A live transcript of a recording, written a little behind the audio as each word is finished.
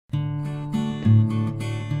இனிய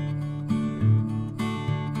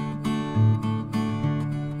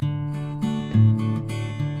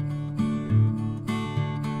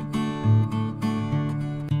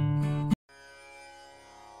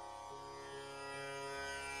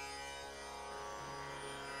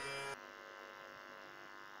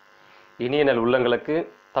நல் உள்ளங்களுக்கு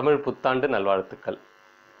தமிழ் புத்தாண்டு நல்வாழ்த்துக்கள்.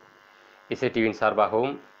 இசை டிவியின்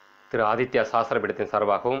சார்பாகவும் திரு ஆதித்யா சாஸ்திரபீடத்தின்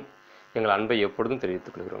சார்பாகவும் எங்கள் அன்பை எப்பொழுதும்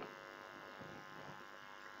தெரிவித்துக் கொள்கிறோம்.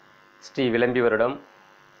 ஸ்ரீ விளம்பி வருடம்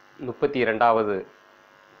 32வது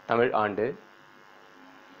தமிழ் ஆண்டு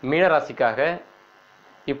மீனராசிக்காக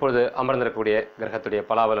இப்பொழுது அமர்ந்திருக்கக்கூடிய கிரகத்துடைய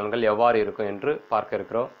பலாபலன்கள் எவ்வாறு இருக்கும் என்று பார்க்க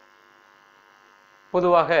இருக்கிறோம்.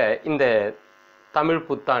 பொதுவாக இந்த தமிழ்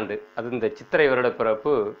புத்தாண்டு, அது இந்த சித்திரை வருட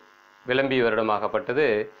பிறப்பு விளம்பி வருடமாகப்பட்டது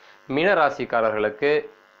மீனராசிக்காரர்களுக்கு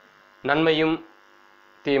நன்மையும்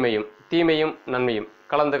தீமையும் நன்மையும்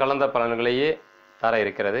கலந்த பலன்களையே தர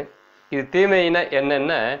இருக்கிறது. இது தீமையின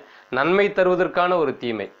என்னென்ன நன்மை தருவதற்கான ஒரு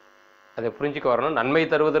தீமை, அதை புரிஞ்சுக்க வரணும். நன்மை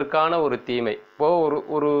தருவதற்கான ஒரு தீமை. இப்போது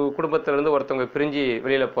ஒரு குடும்பத்திலிருந்து ஒருத்தவங்க பிரிஞ்சு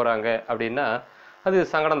வெளியில் போகிறாங்க அப்படின்னா அது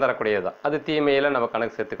சங்கடம் தரக்கூடியது தான். அது தீமையில் நம்ம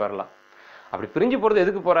கணக்கு சேர்த்துக்கு வரலாம். அப்படி பிரிஞ்சு போகிறது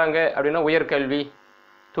எதுக்கு போகிறாங்க அப்படின்னா உயர்கல்வி,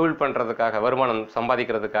 தொழில் பண்ணுறதுக்காக, வருமானம்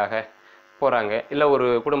சம்பாதிக்கிறதுக்காக போகிறாங்க. இல்லை ஒரு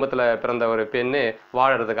குடும்பத்தில் பிறந்த ஒரு பெண்ணு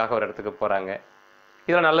வாழறதுக்காக ஒரு இடத்துக்கு போகிறாங்க.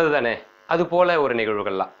 இதெல்லாம் நல்லது தானே. அது போல் ஒரு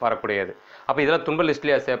நிகழ்வுகள்லாம் வரக்கூடியது. அப்போ இதெல்லாம் துன்ப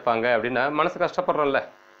லிஸ்ட்லேயே சேர்ப்பாங்க அப்படின்னா மனசு கஷ்டப்படுறோம்ல,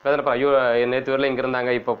 வேதனைப்படுற. ஐயோ நேற்று வரல இங்கே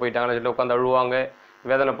இருந்தாங்க, இப்போ போயிட்டாங்கன்னு சொல்லி உட்காந்து அழுவாங்க,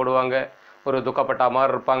 வேதனைப்படுவாங்க, ஒரு துக்கப்பட்ட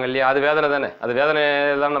மாதிரி இருப்பாங்க இல்லையா. அது வேதனை தானே. அது வேதனை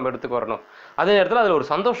தான் நம்ம எடுத்துக்கு வரணும். அதே நேரத்தில் அதில் ஒரு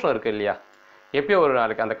சந்தோஷம் இருக்குது இல்லையா. எப்பயோ ஒரு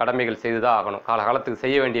நாளைக்கு அந்த கடமைகள் செய்து தான் ஆகணும். காலகாலத்துக்கு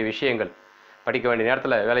செய்ய வேண்டிய விஷயங்கள், படிக்க வேண்டிய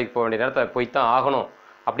நேரத்தில், வேலைக்கு போக வேண்டிய நேரத்தில் போய்த்தான் ஆகணும்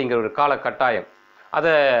அப்படிங்கிற ஒரு கால கட்டாயம்,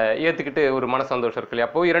 அதை ஏற்றுக்கிட்டு ஒரு மன சந்தோஷம் இருக்கு இல்லையா.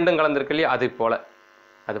 அப்போது இரண்டும் கலந்துருக்கு இல்லையா.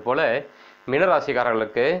 அதுபோல்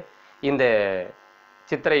மீனராசிக்காரர்களுக்கு இந்த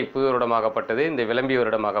சித்திரை வருடமாகப்பட்டது, இந்த விளம்பி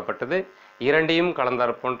வருடமாகப்பட்டது இரண்டையும்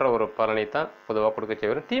கலந்தார் போன்ற ஒரு பலனை தான் பொதுவாக கொடுக்க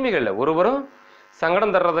செய்வார். தீமைகள் இல்லை. ஒருவரும்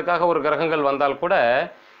சங்கடம் தர்றதுக்காக ஒரு கிரகங்கள் வந்தால் கூட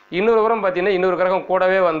இன்னொருவரும் பார்த்தீங்கன்னா இன்னொரு கிரகம்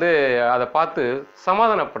கூடவே வந்து அதை பார்த்து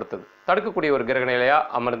சமாதானப்படுத்துது, தடுக்கக்கூடிய ஒரு கிரக நிலையாக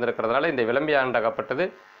அமர்ந்திருக்கிறதுனால இந்த விளம்பி ஆண்டாகப்பட்டது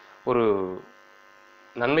ஒரு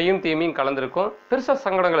நன்மையும் தீமையும் கலந்துருக்கும். பெருசாக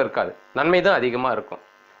சங்கடங்கள் இருக்காது. நன்மை தான் அதிகமாக இருக்கும்.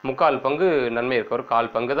 3/4 பங்கு நன்மை இருக்கும். ஒரு 1/4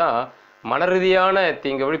 பங்கு தான் மனரீதியான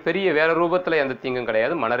தீங்கு. அப்படி பெரிய வேறு ரூபத்தில் எந்த தீங்கும்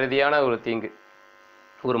கிடையாது. மனரீதியான ஒரு தீங்கு,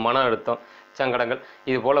 ஒரு மன அழுத்தம், சங்கடங்கள்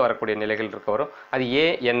இது போல் வரக்கூடிய நிலைகள் இருக்க வரும். அது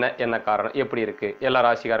என்ன காரணம், எப்படி இருக்குது, எல்லா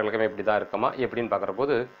ராசிக்காரர்களுக்குமே இப்படி தான் இருக்குமா எப்படின்னு பார்க்குற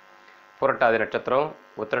போது புரட்டாதி நட்சத்திரம்,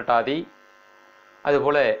 உத்திரட்டாதி,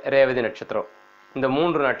 அதுபோல் ரேவதி நட்சத்திரம், இந்த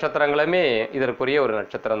 3 நட்சத்திரங்களுமே இதற்குரிய ஒரு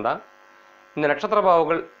நட்சத்திரம் தான். இந்த நட்சத்திர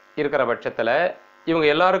பாவங்கள் இருக்கிற பட்சத்தில் இவங்க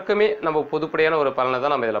எல்லாருக்குமே நம்ம பொதுப்படையான ஒரு பலனை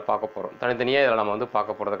தான் நம்ம இதில் பார்க்க போகிறோம். தனித்தனியாக இதில் நம்ம வந்து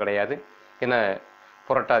பார்க்க போகிறது கிடையாது. ஏன்னா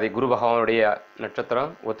புரட்டாதி குரு பகவானுடைய நட்சத்திரம்,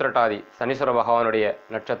 உத்திரட்டாதி சனீஸ்வர பகவானுடைய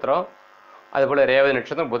நட்சத்திரம், அதுபோல் ரேவதி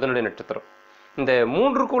நட்சத்திரம் புதனுடைய நட்சத்திரம். இந்த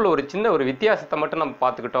 3க்குள்ள ஒரு சின்ன ஒரு வித்தியாசத்தை மட்டும் நம்ம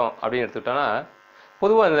பார்த்துக்கிட்டோம் அப்படின்னு எடுத்துக்கிட்டோன்னா,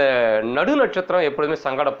 பொதுவாக இந்த நடு நட்சத்திரம் எப்பொழுதுமே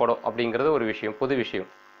சங்கடப்படும் அப்படிங்கிறது ஒரு விஷயம், பொது விஷயம்.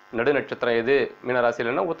 நடு நட்சத்திரம் எது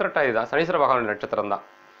மீனராசியிலன்னா உத்திரட்டாதி தான், சனீஸ்வர பகவானுடைய நட்சத்திரம் தான்.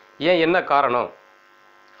 என்ன காரணம்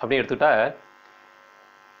அப்படின்னு எடுத்துக்கிட்டா,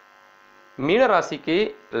 மீனராசிக்கு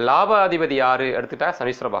லாபாதிபதி யார் எடுத்துக்கிட்டா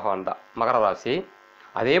சனீஸ்வர பகவான் தான், மகர ராசி.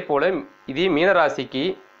 அதே போல் இதே மீனராசிக்கு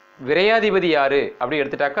விரையாதிபதி யார் அப்படி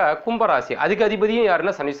எடுத்துட்டாக்கா கும்பராசி, அதுக்கு அதிபதியும்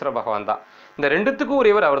யாருன்னா சனீஸ்வர பகவான் தான். இந்த ரெண்டுத்துக்கும்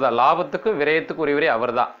உரியவர் அவர் தான். லாபத்துக்கும் விரயத்துக்கும் உரியவரே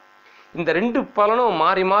அவர் தான். இந்த 2 பலனும்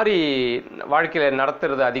மாறி மாறி வாழ்க்கையில்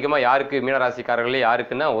நடத்துறது அதிகமாக யாருக்கு, மீனராசிக்காரர்களே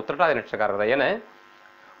யாருக்குன்னா உத்திரட்டாதி நட்சத்திரக்காரர் தான். ஏன்னா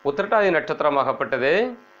உத்திரட்டாதி நட்சத்திரமாகப்பட்டது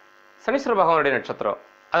சனீஸ்வர பகவானுடைய நட்சத்திரம்.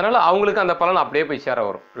 அதனால் அவங்களுக்கு அந்த பலன் அப்படியே போய் சேர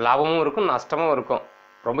வரும். லாபமும் இருக்கும், நஷ்டமும் இருக்கும்.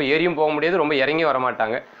 ரொம்ப ஏறியும் போக முடியாது, ரொம்ப இறங்கி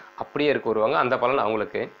வரமாட்டாங்க, அப்படியே இருக்க வருவாங்க. அந்த பலன்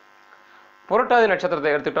அவங்களுக்கு. புரட்டாதி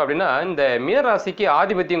நட்சத்திரத்தை எடுத்துக்கிட்டோம் அப்படின்னா இந்த மீனராசிக்கு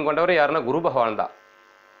ஆதிபத்தியம் கொண்டவர் யாருன்னா குரு பகவான் தான்.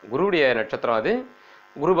 குருவுடைய நட்சத்திரம் அது.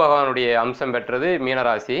 குரு பகவானுடைய அம்சம் பெற்றது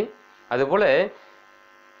மீனராசி. அதுபோல்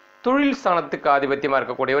தொழில் ஸ்தானத்துக்கு ஆதிபத்தியமாக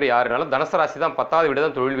இருக்கக்கூடியவர் யாருனாலும் தனுசு ராசி தான். 10வது வீடு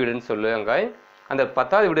தான் தொழில் வீடுன்னு சொல்லுவாங்க. அந்த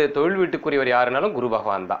 10வது வீடு தொழில் வீட்டுக்குரியவர் யாருனாலும் குரு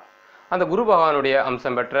பகவான் தான். அந்த குரு பகவானுடைய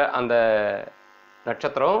அம்சம் பெற்ற அந்த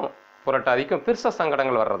நட்சத்திரம் புரட்டாதிக்கும் பெருசாக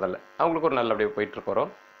சங்கடங்கள் வர்றதில்ல, அவங்களுக்கு ஒரு நல்லபடியாக போயிட்டுருக்கு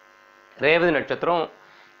வரும். ரேவதி நட்சத்திரம்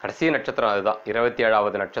கடைசி நட்சத்திரம், அதுதான்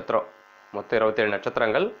 27வது நட்சத்திரம். மொத்தம் 27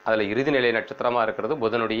 நட்சத்திரங்கள், அதில் இறுதி நிலை நட்சத்திரமாக இருக்கிறது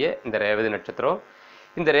புதனுடைய இந்த ரேவதி நட்சத்திரம்.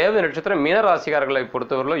 இந்த ரேவதி நட்சத்திரம் மீனராசிக்காரர்களை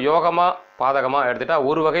பொறுத்தவரையிலும் யோகமாக பாதகமாக எடுத்துட்டா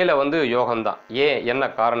ஒரு வகையில் வந்து யோகம்தான்.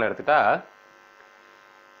 என்ன காரணம் எடுத்துட்டா,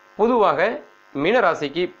 பொதுவாக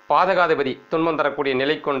மீனராசிக்கு பாதகாதிபதி துன்பம் தரக்கூடிய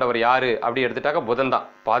நிலை கொண்டவர் யார் அப்படி எடுத்துட்டாக்க புதன் தான்.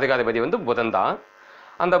 பாதகாதிபதி வந்து புதன் தான்.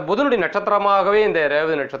 அந்த புதனுடைய நட்சத்திரமாகவே இந்த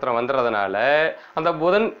ரேவதி நட்சத்திரம் வந்துடுறதுனால அந்த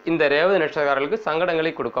புதன் இந்த ரேவதி நட்சத்திரக்காரர்களுக்கு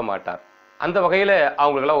சங்கடங்களை கொடுக்க மாட்டார். அந்த வகையில்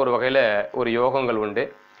அவங்களுக்கெல்லாம் ஒரு வகையில் ஒரு யோகங்கள் உண்டு.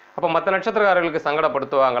 அப்போ மற்ற நட்சத்திரக்காரர்களுக்கு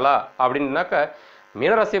சங்கடப்படுத்துவாங்களா அப்படின்னாக்க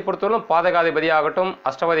மீனராசியை பொறுத்தவரைக்கும் பாதகாதிபதி ஆகட்டும்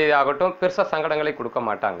அஷ்டபதி ஆகட்டும் பெருசாக சங்கடங்களை கொடுக்க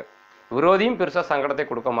மாட்டாங்க, விரோதியும் பெருசாக சங்கடத்தை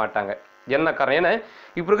கொடுக்க மாட்டாங்க. என்ன காரணம்? ஏன்னா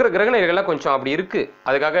இப்போ இருக்கிற கிரகணிகள்லாம் கொஞ்சம் அப்படி இருக்குது.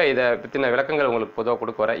 அதுக்காக இதை பற்றின விளக்கங்கள் உங்களுக்கு பொதுவாக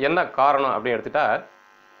கொடுக்க வரேன். என்ன காரணம் அப்படின்னு எடுத்துட்டா,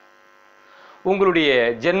 உங்களுடைய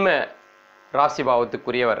ஜென்ம ராசி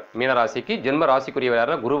பாவத்துக்குரியவர் மீனராசிக்கு ஜென்ம ராசிக்குரியவர்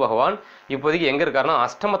யாருன்னா குரு பகவான் இப்போதைக்கு எங்கே இருக்காருன்னா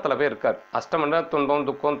அஷ்டமத்தில் போய் இருக்கார். அஷ்டமன்னா துன்பம்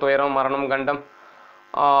துக்கம் துயரம் மரணம் கண்டம்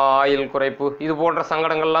ஆயுள் குறைப்பு இது போன்ற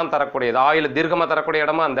சங்கடங்கள்லாம் தரக்கூடியது, ஆயுள் தீர்க்கமாக தரக்கூடிய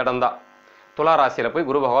இடமா அந்த இடம் தான். துலா ராசியில் போய்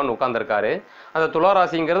குரு பகவான் உட்கார்ந்துருக்காரு. அந்த துலா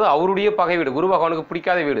ராசிங்கிறது அவருடைய பகை வீடு, குரு பகவானுக்கு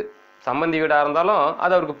பிடிக்காத வீடு. சம்பந்தி வீடாக இருந்தாலும்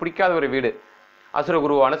அது அவருக்கு பிடிக்காத ஒரு வீடு. அசுர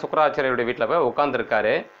குருவான சுக்கராச்சாரியுடைய வீட்டில் போய்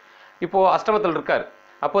உட்காந்துருக்காரு. இப்போது அஷ்டமத்தில் இருக்கார்.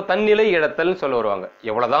 அப்போது தன்னிலை இழத்தல்னு சொல்ல வருவாங்க.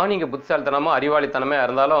 எவ்வளோதான் நீங்கள் புத்திசாலித்தனமாக அறிவாளித்தனமாக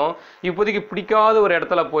இருந்தாலும் இப்போதைக்கு பிடிக்காத ஒரு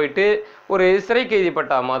இடத்துல போயிட்டு ஒரு சிறை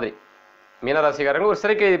கைதிப்பட்ட மாதிரி, மீனராசிக்காரங்க ஒரு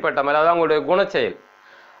சிறை கைதிப்பட்ட மாதிரி, அதாவது அவங்களுடைய குணச்செயல்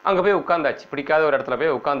அங்கே போய் உட்காந்தாச்சு. பிடிக்காத ஒரு இடத்துல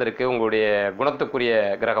போய் உட்காந்துருக்கு. உங்களுடைய குணத்துக்குரிய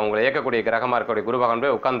கிரகம், உங்களை இயக்கக்கூடிய கிரகமாக இருக்கக்கூடிய குரு பகவான்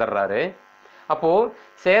போய் உட்காந்துடுறாரு. அப்போது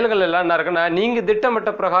செயல்கள் எல்லாம் என்ன இருக்குன்னா நீங்கள் திட்டமிட்ட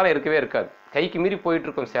பிரகாரம் இருக்கவே இருக்காது. கைக்கு மீறி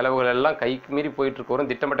போயிட்டுருக்கும் செலவுகள் எல்லாம், கைக்கு மீறி போயிட்டுருக்க வரும்.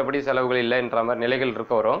 திட்டமிட்டபடி செலவுகள் இல்லைன்ற மாதிரி நிலைகள்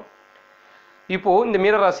இருக்க வரும். இப்போது இந்த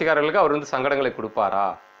மீனராசிக்காரர்களுக்கு அவர் வந்து சங்கடங்களை கொடுப்பாரா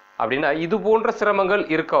அப்படின்னா, இது போன்ற சிரமங்கள்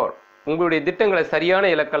இருக்க வரும். உங்களுடைய திட்டங்களை சரியான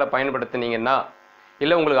இலக்களை பயன்படுத்தினீங்கன்னா,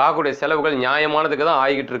 இல்லை உங்களுக்கு ஆகக்கூடிய செலவுகள் நியாயமானதுக்கு தான்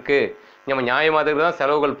ஆகிக்கிட்டு இருக்கு, நம்ம நியாயமானதுக்கு தான்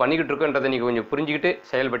செலவுகள் பண்ணிக்கிட்டு இருக்கோன்றதை நீங்கள் கொஞ்சம் புரிஞ்சுக்கிட்டு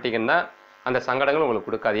செயல்பட்டீங்கன்னா அந்த சங்கடங்கள் உங்களுக்கு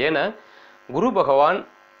கொடுக்காது. ஏன்னா குரு பகவான்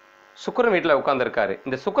சுக்கிரன் வீட்டில் உட்காந்துருக்காரு.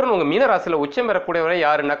 இந்த சுக்கிரன் உங்கள் மீனராசியில் உச்சம் பெறக்கூடியவரை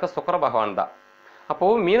யாருன்னாக்கா சுக்கிர பகவான் தான்.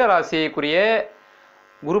 அப்போது மீனராசிக்குரிய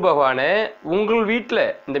குரு பகவானை உங்கள் வீட்டில்,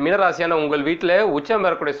 இந்த மீனராசியான உங்கள் வீட்டில் உச்சம்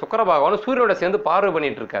பெறக்கூடிய சுக்கிர பகவான் சூரியனோட சேர்ந்து பார்வை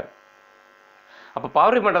பண்ணிட்டு இருக்காரு. அப்போ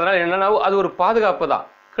பார்வை பண்ணுறதுனால என்னன்னா அது ஒரு பாதுகாப்பு தான்,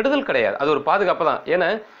 கெடுதல் கிடையாது, அது ஒரு பாதுகாப்பு தான். ஏன்னா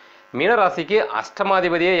மீனராசிக்கு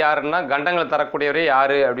அஷ்டமாதிபதியே யாருன்னா கண்டங்களை தரக்கூடியவரே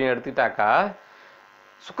யாரு அப்படின்னு எடுத்துக்கிட்டாக்கா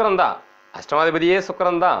சுக்கிரன் தான். அஷ்டமாதிபதியே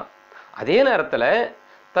சுக்கிரன் தான். அதே நேரத்தில்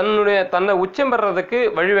தன்னை உச்சம் பெறறதுக்கு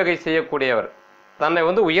வழிவகை செய்யக்கூடியவர், தன்னை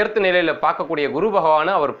வந்து உயர்த்த நிலையில் பார்க்கக்கூடிய குரு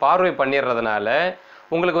பகவானை அவர் பார்வை பண்ணிடுறதுனால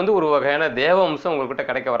உங்களுக்கு வந்து ஒரு வகையான தேவ அம்சம் உங்கள்கிட்ட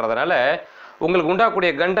கிடைக்க வர்றதுனால உங்களுக்கு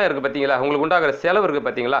உண்டாகக்கூடிய கண்டம் இருக்குது பார்த்தீங்களா, உங்களுக்கு உண்டாகிற செலவு இருக்குது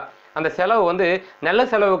பார்த்தீங்களா, அந்த செலவு வந்து நல்ல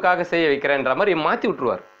செலவுக்காக செய்ய வைக்கிறேன்ற மாதிரி மாற்றி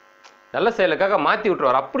விட்டுருவார். நல்ல செயலுக்காக மாற்றி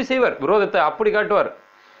விட்டுருவார். அப்படி செய்வார், விரோதத்தை அப்படி காட்டுவார்.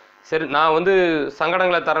 சரி, நான் வந்து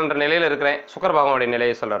சங்கடங்களை தரன்ற நிலையில் இருக்கிறேன், சுக்கிர பகவானுடைய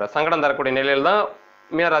நிலையை சொல்கிறார். சங்கடம் தரக்கூடிய நிலையில் தான்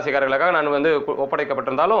மீனராசிக்காரர்களுக்காக நான் வந்து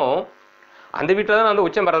ஒப்படைக்கப்பட்டிருந்தாலும் அந்த வீட்டில் தான் நான் வந்து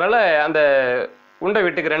உச்சம் பெறதுனால அந்த உண்டை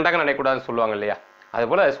வீட்டுக்கு ரெண்டாக நினைக்கூடாதுன்னு சொல்லுவாங்க இல்லையா,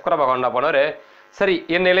 அதுபோல் சுக்கிர பகவான் என்ன பண்ணுவார், சரி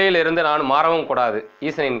என் நிலையிலிருந்து நான் மாறவும் கூடாது,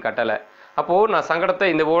 ஈசனின் கட்டளை. அப்போது நான் சங்கடத்தை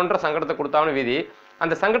இந்த போன்ற சங்கடத்தை கொடுத்தாலும் விதி,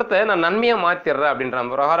 அந்த சங்கடத்தை நான் நன்மையாக மாற்றிடுறேன் அப்படின்ற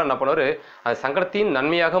பிரகாரம் என்ன பண்ணுவார், அந்த சங்கடத்தையும்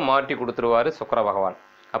நன்மையாக மாற்றி கொடுத்துருவார் சுக்கிர பகவான்.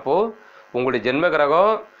 அப்போது உங்களுடைய ஜென்ம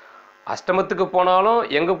கிரகம் அஷ்டமத்துக்கு போனாலும்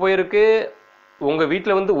எங்கே போயிருக்கு, உங்கள்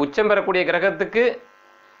வீட்டில் வந்து உச்சம் பெறக்கூடிய கிரகத்துக்கு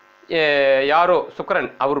யாரோ சுக்கிரன்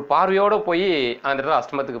அவர் பார்வையோடு போய் அந்த இடத்துல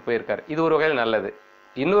அஷ்டமத்துக்கு போயிருக்கார். இது ஒரு வகையில் நல்லது.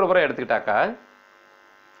 இன்னொரு புறம் எடுத்துக்கிட்டாக்கா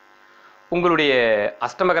உங்களுடைய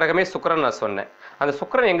அஷ்டம கிரகமே சுக்கிரன் நான் சொன்னேன். அந்த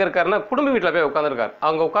சுக்கிரன் எங்கே இருக்காருன்னா குடும்ப வீட்டில் போய் உட்காந்துருக்காரு.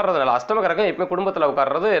 அவங்க உட்கார்றதுனால அஷ்டம கிரகம் எப்பவுமே குடும்பத்தில்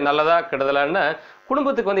உட்கார்றது நல்லதா கெடுதலான்னு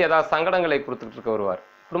குடும்பத்துக்கு வந்து ஏதாவது சங்கடங்களை கொடுத்துட்டு இருக்க வருவார்,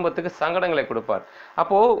 குடும்பத்துக்கு சங்கடங்களை கொடுப்பார்.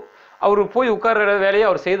 அப்போது அவர் போய் உட்கார்ற வேலையை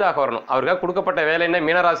அவர் செய்தாக வரணும். அவருக்காக கொடுக்கப்பட்ட வேலைன்னா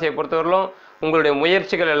மீனராசியை பொறுத்தவரையிலும் உங்களுடைய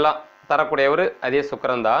முயற்சிகள் எல்லாம் தரக்கூடியவர் அதே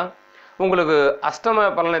சுக்கிரன் தான். உங்களுக்கு அஷ்டம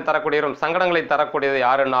பலனை தரக்கூடியவரும் சங்கடங்களை தரக்கூடியது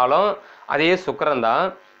யாருன்னாலும் அதே சுக்கிரன் தான்.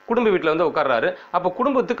 குடும்ப வீட்டில் வந்து உட்கார்றாரு. அப்போ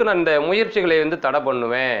குடும்பத்துக்கு நான் இந்த முயற்சிகளை வந்து தடை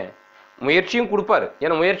பண்ணுவேன், முயற்சியும் கொடுப்பாரு.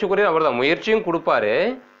 ஏன்னா முயற்சிக்குரிய அவர் தான், முயற்சியும் கொடுப்பாரு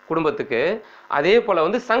குடும்பத்துக்கு. அதே போல்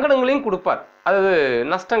வந்து சங்கடங்களையும் கொடுப்பார். அதாவது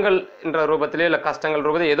நஷ்டங்கள் என்ற ரூபத்திலே இல்லை கஷ்டங்கள்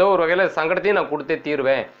ரூபத்தில் ஏதோ ஒரு வகையில் சங்கடத்தையும் நான் கொடுத்தே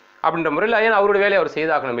தீருவேன் அப்படின்ற முறையில். ஏன்னா அவருடைய வேலையை அவர்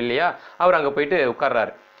செய்தாகணும் இல்லையா, அவர் அங்கே போயிட்டு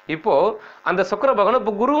உட்கார்றாரு. இப்போது அந்த சுக்கிர பகவான்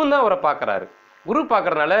இப்போ குருவும் தான் அவரை பார்க்குறாரு. குரு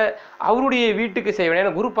பார்க்குறதுனால அவருடைய வீட்டுக்கு செய்ய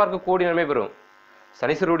வேண்டிய குரு பார்க்க கோடி நன்மை பெறும்.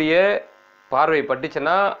 சனீஸ்வருடைய பார்வை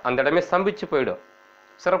பட்டுச்சுன்னா அந்த இடமே ஸ்தம்பிச்சு போயிடும்,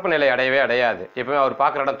 சிறப்பு நிலை அடையவே அடையாது. எப்பவுமே அவர்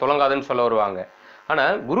பார்க்குற இடம் துலங்காதுன்னு சொல்ல வருவாங்க.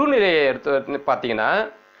 ஆனால் குரு நிலையை எடுத்து பார்த்தீங்கன்னா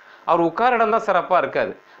அவர் உட்கார இடம் தான் சிறப்பாக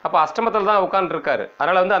இருக்காது. அப்போ அஷ்டமத்தில் தான் உட்காந்துருக்காரு,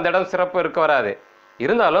 அதனால் வந்து அந்த இடம் சிறப்பு இருக்க வராது.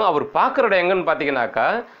 இருந்தாலும் அவர் பார்க்குற இடம் எங்கன்னு பார்த்தீங்கன்னாக்கா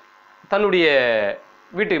தன்னுடைய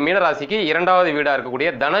வீட்டுக்கு மீனராசிக்கு இரண்டாவது வீடாக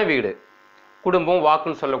இருக்கக்கூடிய தன வீடு, குடும்பம்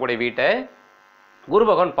வாக்குன்னு சொல்லக்கூடிய வீட்டை குரு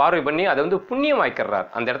பகவான் பார்வை பண்ணி அதை வந்து புண்ணியமாக்கிறார்.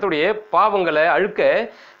 அந்த இடத்துடைய பாவங்களை அழுக்க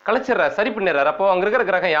கலைச்சிட்றார், சரி பண்ணிடுறார். அப்போ அங்கே இருக்கிற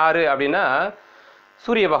கிரகம் யாரு அப்படின்னா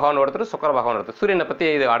சூரிய பகவான் ஒருத்தர், சுக்கிர பகவான் ஒருத்தர். சூரியனை பற்றி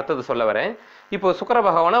இது அடுத்தது சொல்ல வரேன். இப்போ சுக்கிர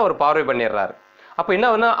பகவானை அவர் பார்வை பண்ணிடுறாரு. அப்போ என்ன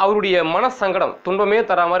ஆகுதுன்னா அவருடைய மனசங்கடம் துன்பமே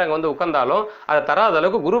தரா மாதிரி அங்கே வந்து உட்கார்ந்தாலும் அதை தராத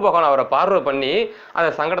அளவுக்கு குரு பகவான் அவரை பார்வை பண்ணி அதை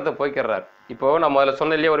சங்கடத்தை போய்க்கிறார். இப்போது நம்ம அதில்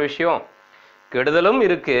சொன்ன இல்லையா ஒரு விஷயம், கெடுதலும்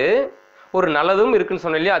இருக்கு, ஒரு நல்லதும் இருக்குன்னு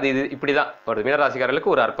சொன்ன இல்லையா, அது இது இப்படி தான் ஒரு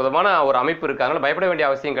மீனராசிக்காரர்களுக்கு ஒரு அற்புதமான ஒரு அமைப்பு இருக்கு. அதனால பயப்பட வேண்டிய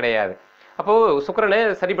அவசியம் கிடையாது. அப்போது சுக்கிரனே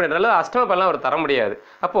சரி பண்ணுறதுனால அஷ்டம பலன் அவர் தர முடியாது.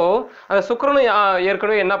 அப்போது அந்த சுக்கிரனும்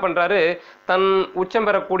ஏற்கனவே என்ன பண்ணுறாரு, தன் உச்சம்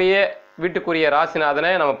பெறக்கூடிய வீட்டுக்குரிய ராசிநாதனை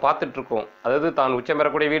நம்ம பார்த்துட்டு இருக்கோம். அதாவது தான் உச்சம்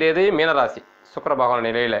பெறக்கூடிய வீடு எது, மீனராசி, சுக்கிர பகவான்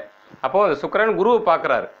நிலையில். அப்போது அந்த சுக்கிரன் குருவை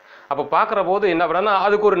பார்க்குறாரு. அப்போ பார்க்குற போது என்ன பண்ணா,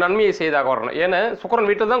 அதுக்கு ஒரு நன்மையை செய்தாக வரணும். ஏன்னா சுக்கிரன்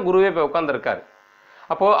வீட்டில் தான் குருவே போய் உட்காந்துருக்காரு.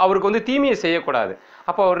 அப்போது அவருக்கு வந்து தீமையை செய்யக்கூடாது.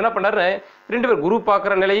 அப்போ அவர் என்ன பண்ணாரு, 2 பேர் குரு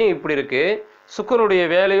பார்க்குற நிலையும் இப்படி இருக்குது, சுக்கிரனுடைய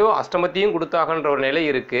வேலையோ அஷ்டமத்தையும் கொடுத்தாகன்ற ஒரு நிலை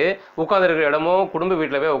இருக்குது. உட்காந்துருக்கிற இடமோ குடும்ப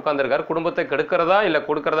வீட்டில் போய் உட்காந்துருக்காரு. குடும்பத்தை கெடுக்கிறதா இல்லை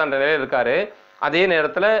கொடுக்கறதான்ற நிலையில் இருக்காரு. அதே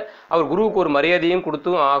நேரத்தில் அவர் குருவுக்கு ஒரு மரியாதையும்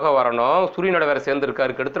கொடுத்தும் ஆக வரணும். சூரியனோட வேற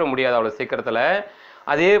சேர்ந்துருக்காரு, கெடுத்துட முடியாது அவ்வளோ சீக்கிரத்தில்.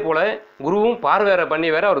 அதே போல் குருவும் பார்வேற பண்ணி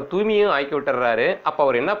வேற அவர் தூய்மையும் ஆக்கி விட்டுறாரு. அப்போ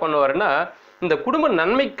அவர் என்ன பண்ணுவாருன்னா, இந்த குடும்ப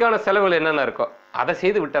நன்மைக்கான செலவுகள் என்னென்ன இருக்கோ அதை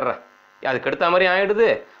செய்து விட்டுறேன். அது கெடுத்த மாதிரி ஆகிடுது,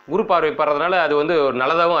 குரு பார்வை படுறதுனால அது வந்து ஒரு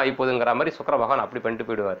நல்லதாகவும் ஆகிப்போகுதுங்கிற மாதிரி சுக்கிர பகவான் அப்படி பண்ணிட்டு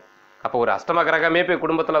போயிடுவார். அப்போ ஒரு அஷ்டம கிரகமே போய்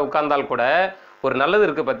குடும்பத்தில் உட்கார்ந்தால் கூட ஒரு நல்லது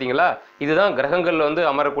இருக்குது பார்த்தீங்களா. இதுதான் கிரகங்கள் வந்து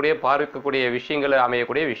அமரக்கூடிய பார்க்கக்கூடிய விஷயங்கள்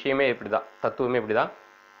அமையக்கூடிய விஷயமே இப்படி தான், தத்துவமே இப்படி தான்.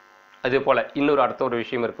 அதே போல் இன்னொரு அடுத்த ஒரு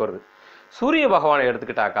விஷயம் இருக்கு வருது. சூரிய பகவானை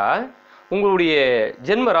எடுத்துக்கிட்டாக்கா, உங்களுடைய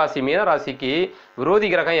ஜென்ம ராசி மீன ராசிக்கு விரோதி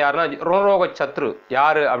கிரகம் யாருன்னா ரோரோக சத்ரு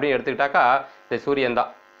யார் அப்படின்னு எடுத்துக்கிட்டாக்கா இந்த சூரியன்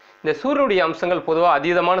தான். இந்த சூரியனுடைய அம்சங்கள் பொதுவாக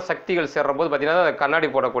அதீதமான சக்திகள் சேர்ற போது பார்த்தீங்கன்னா கண்ணாடி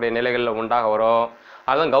போடக்கூடிய நிலைகளில் உண்டாக வரும்.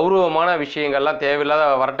 அதுவும் கௌரவமான விஷயங்கள்லாம் தேவையில்லாத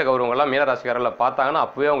வரட்டு கௌரவங்கள்லாம் மீனராசிக்காரர்களை பார்த்தாங்கன்னா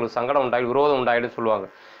அப்போவே அவங்களுக்கு சங்கடம் உண்டாகிடும், விரோதம் உண்டாகிடும் சொல்லுவாங்க.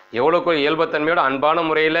 எவ்வளோக்கு இயல்பத்தன்மையோட அன்பான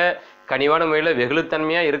முறையில் கனிவான முறையில்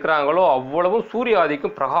வெகுளுத்தன்மையாக இருக்கிறாங்களோ அவ்வளவும் சூரிய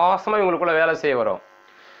ஆதிக்கும் பிரகாசமாக இவங்களுக்குள்ள வேலை செய்ய வரும்.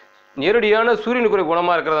 நேரடியான சூரியனுக்குரிய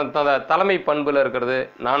குணமாக இருக்கிறது அந்த தலைமை பண்பில் இருக்கிறது,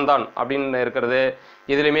 நான் தான் அப்படின்னு இருக்கிறது,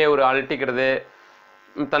 இதுலையுமே ஒரு அழட்டிக்கிறது,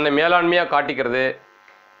 தன்னை மேலாண்மையாக காட்டிக்கிறது,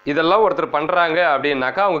 இதெல்லாம் ஒருத்தர் பண்ணுறாங்க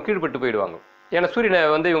அப்படின்னாக்கா அவங்க கீழ்பட்டு போயிடுவாங்க. ஏன்னா சூரியனை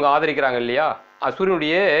வந்து இவங்க ஆதரிக்கிறாங்க இல்லையா, அது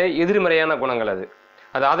சூரியனுடைய எதிர்மறையான குணங்கள்.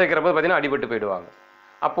 அது ஆதரிக்கிற போது பார்த்தீங்கன்னா அடிபட்டு போயிடுவாங்க.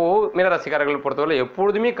 அப்போது மீனராசிக்காரர்கள் பொறுத்தவரை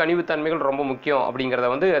எப்பொழுதுமே கனிவுத்தன்மைகள் ரொம்ப முக்கியம் அப்படிங்கிறத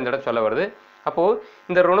வந்து அந்த இடம் சொல்ல வருது. அப்போது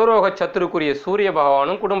இந்த ருணரோக சத்துருக்குரிய சூரிய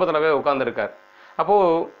பகவானும் குடும்பத்தில் போய் உட்காந்துருக்கார்.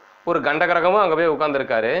 அப்போது ஒரு கண்ட கிரகமும் அங்கே போய்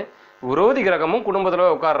உட்காந்துருக்காரு, விரோதி கிரகமும் குடும்பத்தில்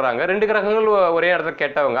போய் உட்காடுறாங்க. 2 கிரகங்கள் ஒரே இடத்துல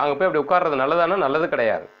கேட்டவங்க அங்கே போய் அப்படி உட்கார்றது நல்லதானா, நல்லது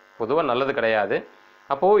கிடையாது, பொதுவாக நல்லது கிடையாது.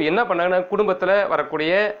 அப்போது என்ன பண்ணாங்கன்னா குடும்பத்தில்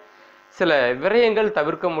வரக்கூடிய சில விரயங்கள்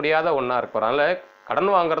தவிர்க்க முடியாத ஒன்றா இருக்கும். அதனால் கடன்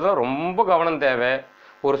வாங்குறதுல ரொம்ப கவனம் தேவை.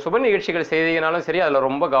 ஒரு சுப நிகழ்ச்சிகள் செய்தீங்கனாலும் சரி அதில்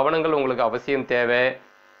ரொம்ப கவனங்கள் உங்களுக்கு அவசியம் தேவை.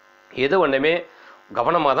 எது ஒன்றுமே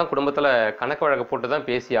கவனமாக தான் குடும்பத்தில் கணக்கு வழக்கு போட்டு தான்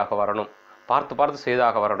பேசியாக வரணும், பார்த்து பார்த்து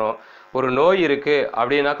செய்தாக வரணும். ஒரு நோய் இருக்குது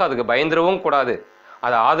அப்படின்னாக்கா அதுக்கு பயந்துடவும் கூடாது,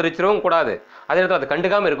 அதை ஆதரிச்சிடவும் கூடாது, அதே நேரத்தில் அதை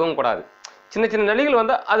கண்டுக்காமல் இருக்கவும் கூடாது. சின்ன சின்ன நிலைகள்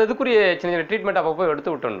வந்து அது இதுக்குரிய சின்ன சின்ன ட்ரீட்மெண்ட் அப்பப்போ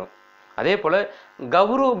எடுத்து விட்டுடணும். அதே போல்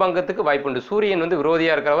கௌரவ பங்கத்துக்கு வாய்ப்புண்டு. சூரியன் வந்து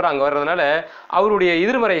விரோதியாக இருக்கிறவர் அங்கே வர்றதுனால அவருடைய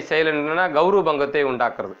எதிர்மறை செயல் என்னென்னா கௌரவ பங்கத்தை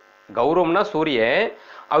உண்டாக்குறது. கௌரவம்னா சூரியன்,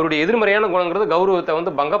 அவருடைய எதிர்மறையான குணங்கிறது கௌரவத்தை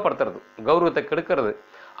வந்து பங்கப்படுத்துறது, கௌரவத்தை கெடுக்கிறது.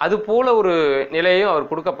 அது போல ஒரு நிலையும் அவர்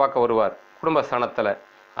கொடுக்க பார்க்க வருவார் குடும்ப ஸ்தானத்தில்.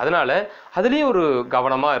 அதனால் அதுலேயும் ஒரு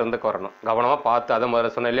கவனமாக இருந்துக்க வரணும். கவனமாக பார்த்து, அதை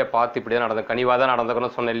முதல்ல சொன்ன இல்லையா, பார்த்து இப்படி தான் நடந்து கனிவாக தான்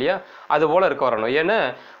நடந்துக்கணும்னு சொன்ன இல்லையா, அது போல் இருக்க வரணும். ஏன்னா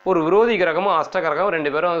ஒரு விரோதி கிரகமும் அஷ்ட கிரகமும்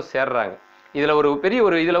 2 பேரும் சேர்றாங்க. இதில் ஒரு பெரிய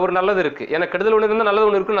இதில் ஒரு நல்லது இருக்குது. ஏன்னா கெடுதல் ஒன்று இருந்தால் நல்லது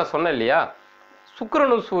ஒன்று இருக்குன்னு நான் சொன்னேன் இல்லையா.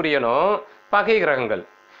 சுக்கிரனும் சூரியனும் பகை கிரகங்கள்.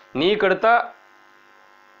 நீ கெடுத்தா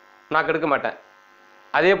நான் கெடுக்க மாட்டேன்.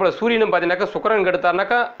 அதே போல் சூரியனும் பார்த்தீங்கன்னாக்கா சுக்கிரன்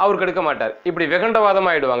கெடுத்தாருனாக்கா அவர் கெடுக்க மாட்டார். இப்படி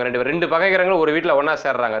வெகண்டவாதமாக ஆகிடுவாங்க 2 பேர். 2 பகை கிரகங்கள் ஒரு வீட்டில் ஒன்றா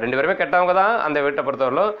சேர்றாங்க. 2 பேருமே கெட்டவங்க தான் அந்த வீட்டை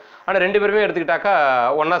பொறுத்தவரையிலும். ஆனால் 2 பேருமே எடுத்துக்கிட்டாக்கா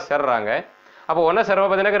ஒன்றா சேர்றாங்க. அப்போ ஒன்றா சேர்றப்ப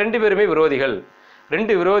பார்த்தீங்கன்னாக்கா 2 பேருமே விரோதிகள்.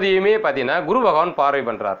 2 விரோதியுமே பார்த்தீங்கன்னா குரு பகவான் பார்வை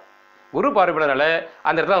பண்ணுறார். குரு பார்வைப்படனால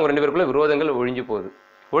அந்த இடத்துல அவங்க 2 பேருக்குள்ள விரோதங்கள் ஒழிஞ்சு போகுது.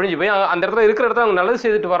 ஒழிஞ்சு போய் அந்த இடத்துல இருக்கிற இடத்துல அவங்க நல்லது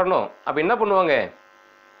செய்துட்டு வரணும். அப்போ என்ன பண்ணுவாங்க,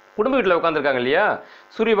 குடும்ப வீட்டில் உட்காந்துருக்காங்க இல்லையா,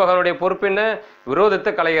 சூரிய பகவானுடைய பொறுப்பு என்ன,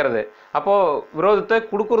 விரோதத்தை களைகிறது. அப்போது விரோதத்தை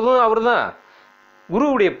கொடுக்குறதும் அவர் தான்.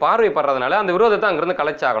 குருவுடைய பார்வை படுறதுனால அந்த விரோதத்தை அங்கேருந்து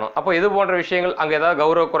கலைச்சாகணும். அப்போ இது போன்ற விஷயங்கள் அங்கே ஏதாவது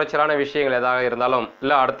கௌரவ குறைச்சலான விஷயங்கள் ஏதாவது இருந்தாலும்,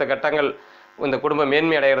 இல்லை அடுத்த கட்டங்கள் இந்த குடும்ப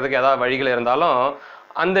மேன்மை அடைகிறதுக்கு ஏதாவது வழிகள் இருந்தாலும்,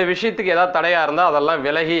 அந்த விஷயத்துக்கு ஏதாவது தடையாக இருந்தால் அதெல்லாம்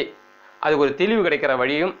விலகி அதுக்கு ஒரு தெளிவு கிடைக்கிற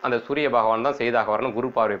வழியும் அந்த சூரிய பகவான் தான் செய்தாக வரணும். குரு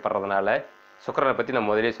பார்வை படுறதுனால சுக்கிரனை பற்றி நம்ம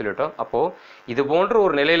முதலே சொல்லிட்டோம். அப்போது இது போன்ற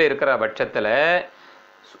ஒரு நிலையில் இருக்கிற பட்சத்தில்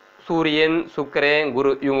சூரியன், சுக்கிரன், குரு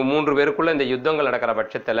இவங்க 3 பேருக்குள்ள இந்த யுத்தங்கள் நடக்கிற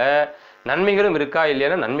பட்சத்தில் நன்மைகளும் இருக்கா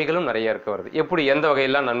இல்லைன்னா நன்மைகளும் நிறைய இருக்க வருது. எப்படி எந்த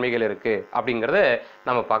வகையெல்லாம் நன்மைகள் இருக்குது அப்படிங்கிறத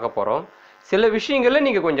நம்ம பார்க்க போகிறோம். சில விஷயங்களில்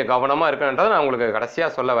நீங்கள் கொஞ்சம் கவனமாக இருக்கணுன்றதை நான் உங்களுக்கு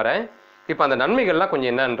கடைசியாக சொல்ல வரேன். இப்போ அந்த நன்மைகள்லாம்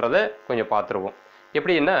கொஞ்சம் என்னன்றதை கொஞ்சம் பார்த்துருவோம்.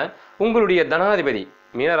 எப்படின்னா உங்களுடைய தனாதிபதி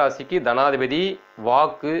மீனராசிக்கு தனாதிபதி,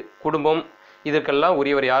 வாக்கு, குடும்பம் இதுக்கெல்லாம்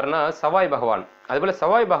உரியவர் யாருன்னா செவ்வாய் பகவான். அதுபோல்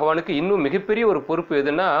செவ்வாய் பகவானுக்கு இன்னும் மிகப்பெரிய ஒரு பொறுப்பு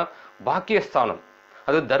எதுன்னா பாக்கியஸ்தானம்.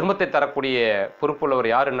 அது தர்மத்தை தரக்கூடிய பொறுப்புள்ளவர்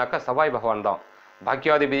யாருன்னாக்கா செவ்வாய் பகவான் தான்.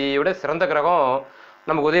 பாக்கியாதிபதியை விட சிறந்த கிரகம்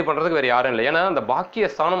நமக்கு உதவி பண்ணுறதுக்கு வேறு யாரும் இல்லை. ஏன்னா அந்த பாக்கிய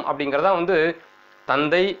ஸ்தானம் அப்படிங்கிறதா வந்து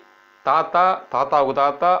தந்தை, தாத்தா, தாத்தாவுக்கு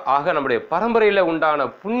தாத்தா ஆக நம்முடைய பரம்பரையில் உண்டான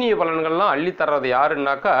புண்ணிய பலன்கள்லாம் அள்ளி தர்றது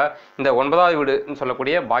யாருன்னாக்கா இந்த 9வது வீடுன்னு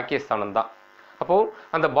சொல்லக்கூடிய பாக்கியஸ்தானம் தான். அப்போது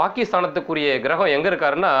அந்த பாக்கியஸ்தானத்துக்குரிய கிரகம் எங்கே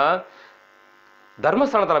இருக்காருன்னா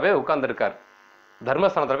தர்மஸ்தானத்தில் போய் உட்கார்ந்துருக்கார்.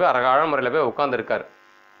 தர்மஸ்தானத்தில் போய் அழகான முறையில் போய் உட்கார்ந்துருக்கார்.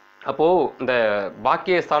 அப்போது இந்த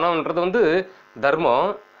பாக்கியஸ்தானம்ன்றது வந்து தர்மம்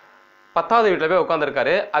 10வது வீட்டில் போய்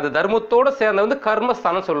உட்காந்துருக்காரு. அது தர்மத்தோடு சேர்ந்த வந்து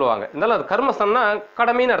கர்மஸ்தானம் சொல்லுவாங்க. இருந்தாலும் அது கர்மஸ்தானம்னா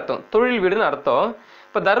கடமைன்னு அர்த்தம், தொழில் வீடுன்னு அர்த்தம்.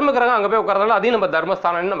 இப்போ தர்ம கிரகம் அங்கே போய் உட்காரனால அதையும் நம்ம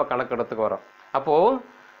தர்மஸ்தானம்னு நம்ம கணக்கெடுத்துக்கு வரோம். அப்போது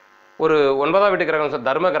ஒரு 9வது வீட்டு கிரகம்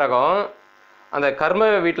தர்ம கிரகம் அந்த கர்ம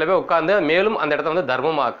வீட்டில் போய் உட்காந்து மேலும் அந்த இடத்த வந்து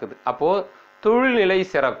தர்மமாக்குது. அப்போது தொழில்நிலை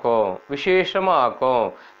சிறக்கும், விசேஷமாக ஆக்கும்,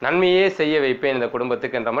 நன்மையே செய்ய வைப்பேன் இந்த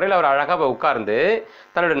குடும்பத்துக்கு என்ற முறையில் அவர் அழகாக உட்கார்ந்து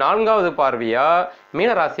தன்னுடைய 4வது பார்வையாக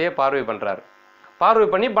மீனராசியை பார்வை பண்ணுறாரு. பார்வை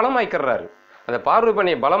பண்ணி பலமாக்கிறாரு. அந்த பார்வை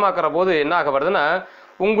பண்ணி பலமாக்குற போது என்ன ஆக வருதுன்னா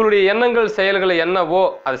உங்களுடைய எண்ணங்கள் செயல்கள் என்னவோ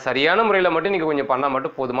அது சரியான முறையில் மட்டும் நீங்கள் கொஞ்சம் பண்ணால்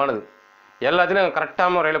மட்டும் போதுமானது. எல்லாத்துலையும்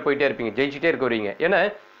கரெக்டான முறையில் போயிட்டே இருப்பீங்க, ஜெயிச்சுட்டே இருக்க வரீங்க. ஏன்னா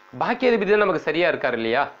பாக்கியாதிபதி தான் நமக்கு சரியாக இருக்கார்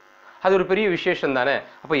இல்லையா, அது ஒரு பெரிய விசேஷம் தானே.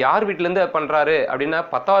 அப்போ யார் வீட்டிலேருந்து பண்ணுறாரு அப்படின்னா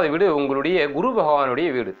 10வது வீடு உங்களுடைய குரு பகவானுடைய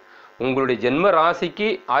வீடு. உங்களுடைய ஜென்ம ராசிக்கு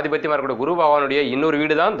ஆதிபத்தியமாக இருக்கக்கூடிய குரு பகவானுடைய இன்னொரு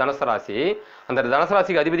வீடு தான் தனுசு ராசி. அந்த தனுசு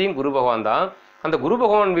ராசிக்கு அதிபதியும் குரு பகவான் தான். அந்த குரு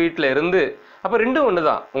பகவான் வீட்டில் இருந்து அப்போ ரெண்டும் ஒன்று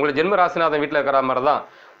தான். உங்களை ஜென்ம ராசிநாதன் வீட்டில் இருக்கிற மாதிரி தான்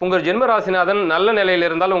உங்கள் ஜென்ம ராசிநாதன் நல்ல நிலையில்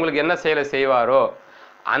இருந்தாலும் உங்களுக்கு என்ன செயலை செய்வாரோ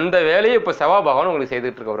அந்த வேலையை இப்போ செவ்வாய் பகவான் உங்களுக்கு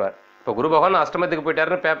செய்துட்டு இருக்க வருவார். இப்போ குரு பகவான் அஷ்டமத்துக்கு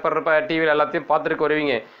போயிட்டாருன்னு பேப்பர் டிவியில் எல்லாத்தையும் பார்த்துட்டு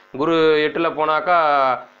வருவீங்க. குரு 8ல் போனாக்கா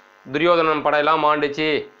துரியோதனன் படையெல்லாம் மாண்டுச்சு,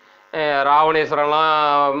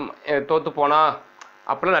 ராவணேஸ்வரன்லாம் தோற்று போனா,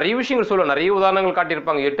 அப்போல்லாம் நிறைய விஷயங்கள் சொல்லுவோம், நிறைய உதாரணங்கள்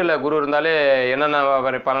காட்டியிருப்பாங்க. 8ல் குரு இருந்தாலே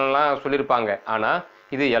என்னென்ன பலன்லாம் சொல்லியிருப்பாங்க. ஆனால்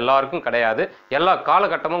இது எல்லாருக்கும் கிடையாது, எல்லா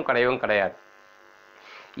காலகட்டமும் கிடையவும் கிடையாது.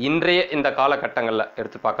 இன்றைய இந்த காலகட்டங்களில்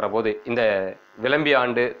எடுத்து பார்க்குற போது இந்த விளம்பிய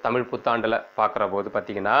ஆண்டு தமிழ் புத்தாண்டில் பார்க்குற போது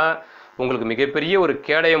பார்த்திங்கன்னா உங்களுக்கு மிகப்பெரிய ஒரு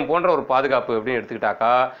கேடயம் போன்ற ஒரு பாதுகாப்பு அப்படின்னு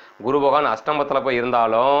எடுத்துக்கிட்டாக்கா குரு பகவான் அஷ்டமத்தில் போய்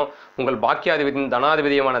இருந்தாலும் உங்கள் பாக்கியாதிபதி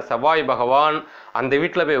தனாதிபதியமான செவ்வாய் பகவான் அந்த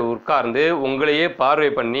வீட்டில் போய் உட்கார்ந்து உங்களையே பார்வை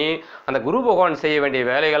பண்ணி அந்த குரு பகவான் செய்ய வேண்டிய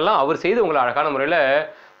வேலைகள்லாம் அவர் செய்து உங்களை அழகான முறையில்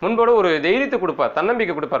முன்போட ஒரு தைரியத்தை கொடுப்பார்,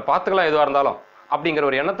 தன்னம்பிக்கை கொடுப்பார், பார்த்துக்கலாம் எதுவாக இருந்தாலும் அப்படிங்கிற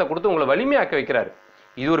ஒரு எண்ணத்தை கொடுத்து உங்களை வலிமையாக்க வைக்கிறார்.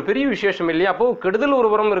 இது ஒரு பெரிய விசேஷம் இல்லையா? அப்போது கெடுதல் ஒரு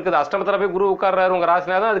புறம் இருக்குது. அஷ்டமத்தில் போய் குரு உட்கார்றாரு உங்கள்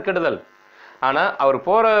ராசினா தான் அது கெடுதல். ஆனால் அவர்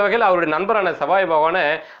போகிற வகையில் அவருடைய நண்பரான செவ்வாய் பகவானை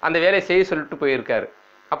அந்த வேலையை செய்ய சொல்லிட்டு போயிருக்காரு.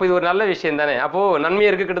 அப்போ இது ஒரு நல்ல விஷயம் தானே. அப்போது நன்மை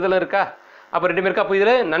இருக்குது, கெடுதலும் இருக்கா? அப்போ 2 இருக்கா? அப்போ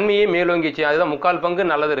இதில் நன்மையே மேலோங்கிச்சு. அதுதான் 3/4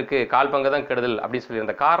 பங்கு நல்லது இருக்குது, 1/4 பங்கு தான் கெடுதல் அப்படின்னு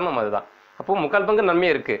சொல்லியிருந்த காரணம் அதுதான். அப்போது 3/4 பங்கு நன்மை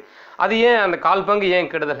இருக்குது, அது ஏன் அந்த 1/4 பங்கு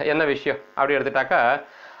ஏன் கெடுதல், என்ன விஷயம் அப்படி எடுத்துட்டாக்கா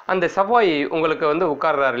அந்த செவ்வாய் உங்களுக்கு வந்து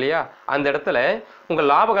உட்கார்றாரு இல்லையா, அந்த இடத்துல உங்கள்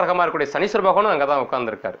லாபகரகமாக இருக்கக்கூடிய சனீஸ்வர பகவானும் அங்கே தான்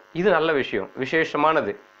உட்கார்ந்துருக்காரு. இது நல்ல விஷயம்,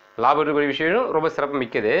 விசேஷமானது. லாபத்துக்குரிய விஷயம் ரொம்ப சிறப்பு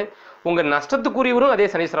மிக்கது. உங்கள் நஷ்டத்துக்குரியவரும் அதே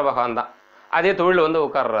சனீஸ்வர பகவான் தான், அதே தொழில் வந்து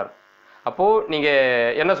உட்கார்றாரு. அப்போது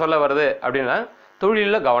நீங்கள் என்ன சொல்ல வருது அப்படின்னா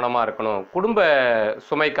தொழிலில் கவனமாக இருக்கணும். குடும்ப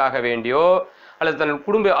சுமைக்காக வேண்டியோ அல்லது தன்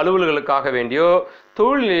குடும்ப அலுவல்களுக்காக வேண்டியோ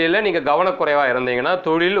தொழிலில் நீங்கள் கவனக்குறைவாக இருந்தீங்கன்னா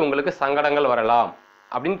தொழில் உங்களுக்கு சங்கடங்கள் வரலாம்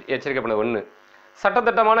அப்படின்னு எச்சரிக்கை பண்ண ஒன்று.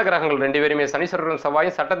 சட்டத்திட்டமான கிரகங்கள் 2 பேருமே சனீஸ்வரரும்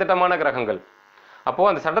செவ்வாயும் சட்டத்திட்டமான கிரகங்கள். அப்போது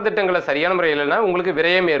அந்த சட்டத்திட்டங்களை சரியான முறையில் இல்லைன்னா உங்களுக்கு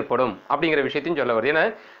விரயம் ஏற்படும் அப்படிங்கிற விஷயத்தையும் சொல்ல வருது. ஏன்னா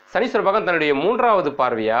சனீஸ்வர பகவான் தன்னுடைய 3வது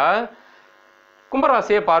பார்வையாக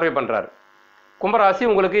கும்பராசியை பார்வை பண்ணுறார். கும்பராசி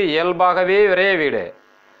உங்களுக்கு இயல்பாகவே விரைய வீடு.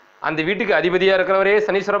 அந்த வீட்டுக்கு அதிபதியாக இருக்கிறவரே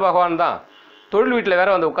சனீஸ்வர பகவான் தான். தொழில் வீட்டில் வேற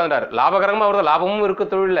வந்து உட்காந்துட்டார். லாபகரமாக வருது, லாபமும்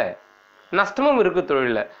இருக்குது தொழிலில், நஷ்டமும் இருக்குது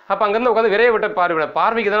தொழிலில். அப்போ அங்கேருந்து உட்காந்து விரைய விட்ட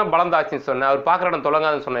பார்வைக்கு தானே பலம் தாச்சின்னு சொன்னேன். அவர் பார்க்குற இடம்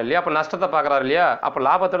தொடங்காதுன்னு சொன்னேன் இல்லையா. அப்போ நஷ்டத்தை பார்க்குறாரு இல்லையா. அப்போ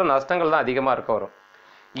லாபத்தோட நஷ்டங்கள் தான் அதிகமாக இருக்க வரும்.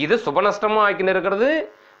 இது சுபநஷ்டமாக ஆக்கின்னு இருக்கிறது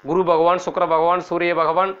குரு பகவான், சுக்கிர பகவான், சூரிய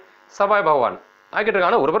பகவான், செவ்வாய் பகவான் ஆக்கிட்டு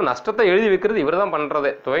இருக்காங்க. ஒரு பேர் நஷ்டத்தை எழுதி வைக்கிறது இவர் தான் பண்ணுறது,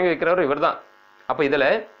 துவங்கி வைக்கிறவர் இவர் தான். அப்போ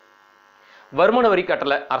இதில் வருமான வரி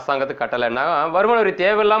கட்டலை, அரசாங்கத்துக்கு கட்டலைன்னா வருமான வரி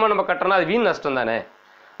தேவையில்லாமல் நம்ம கட்டுறோன்னா அது வீண் நஷ்டம் தானே.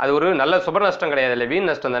 அது ஒரு நல்ல சுப நஷ்டம் கிடையாது, இல்லை வீண்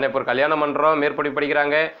நஷ்டம் தானே. இப்போ ஒரு கல்யாணம் பண்ணுறோம், மேற்படி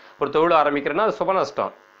படிக்கிறாங்க, ஒரு தொழில் ஆரம்பிக்கிறேன்னா அது சுப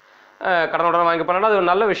நஷ்டம். கடனுடன் வாங்கி பண்ணோன்னா அது ஒரு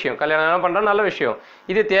நல்ல விஷயம், கல்யாணம் பண்ணுறா நல்ல விஷயம்.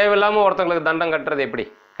 இது தேவையில்லாமல் ஒருத்தங்களுக்கு தண்டம் கட்டுறது எப்படி,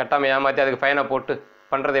 கட்டாமல் ஏமாற்றி அதுக்கு ஃபைனை போட்டு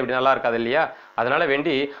பண்ணுறது எப்படி, நல்லா இருக்காது இல்லையா. அதனால்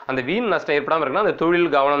வேண்டி அந்த வீண் நஷ்டம் ஏற்படாமல் இருக்குன்னா அந்த தொழில்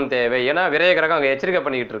கவனம் தேவை. ஏன்னா விரைய கிரகம் அங்கே எச்சரிக்கை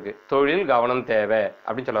பண்ணிக்கிட்டு இருக்கு, தொழில் கவனம் தேவை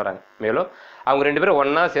அப்படின்னு சொல்ல வராங்க. மேலும் அவங்க 2 பேரும்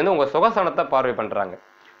ஒன்றா சேர்ந்து உங்கள் சுகசானத்தை பார்வை பண்ணுறாங்க.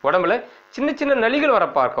 உடம்புல சின்ன சின்ன நலிகள் வர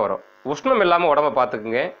பார்க்க வரும். உஷ்ணம் இல்லாமல் உடம்பை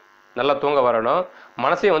பார்த்துக்குங்க, நல்லா தூங்க வரணும்,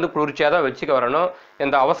 மனசையும் வந்து குளிர்ச்சியாக தான் வச்சுக்க வரணும்.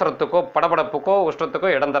 எந்த அவசரத்துக்கோ படபடப்புக்கோ உஷ்ணத்துக்கோ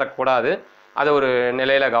இடம் தரக்கூடாது. அதை ஒரு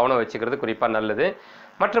நிலையில் கவனம் வச்சுக்கிறது குறிப்பாக நல்லது.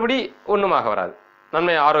 மற்றபடி ஒன்றுமாக வராது,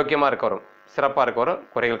 நன்மை ஆரோக்கியமாக இருக்க வரும். சிறப்பாக இருக்க வரும்,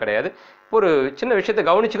 குறைகள் கிடையாது. ஒரு சின்ன விஷயத்தை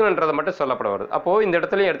கவனிச்சுக்கணுன்றதை மட்டும் சொல்லப்பட வருது. அப்போது இந்த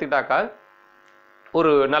இடத்துலையும் எடுத்துக்கிட்டாக்கா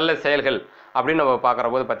ஒரு நல்ல செயல்கள் அப்படின்னு நம்ம பார்க்குற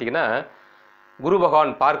போது பார்த்தீங்கன்னா, குரு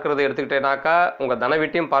பகவான் பார்க்கறது எடுத்துக்கிட்டேனாக்கா உங்கள் தன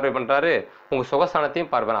வீட்டையும் பார்வை பண்ணுறாரு, உங்கள் சுகஸ்தானத்தையும்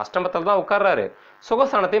பார்வை, அஷ்டமத்தில் தான் உட்கார்றாரு,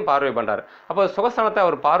 சுகஸ்தானத்தையும் பார்வை பண்ணுறாரு. அப்போ சுகஸ்தானத்தை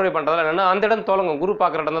அவர் பார்வை பண்ணுறதால என்னென்னா அந்த இடம் தொலங்கும், குரு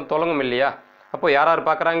பார்க்குற இடம் தான் தொலங்கும் இல்லையா? அப்போ யார் யார்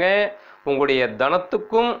பார்க்குறாங்க? உங்களுடைய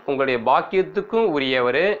தனத்துக்கும் உங்களுடைய பாக்கியத்துக்கும்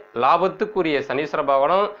உரியவர், லாபத்துக்குரிய சனீஸ்வர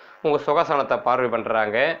பகவானும் உங்கள் சுகஸ்தானத்தை பார்வை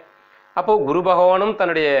பண்ணுறாங்க. அப்போது குரு பகவானும்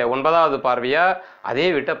தன்னுடைய 9வது பார்வையாக அதே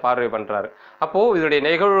வீட்டை பார்வை பண்ணுறாரு. அப்போது இதனுடைய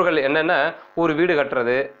நிகழ்வுகள் என்னென்னா, ஒரு வீடு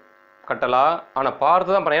கட்டலாம், ஆனால்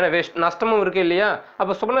பார்த்து தான் பண்ண, ஏன்னா நஷ்டமும் இருக்குது இல்லையா?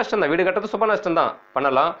 அப்போ சுப நஷ்டம் தான், வீடு கட்டுறது சுப நஷ்டம் தான்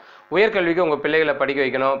பண்ணலாம். உயர்கல்விக்கு உங்கள் பிள்ளைகளை படிக்க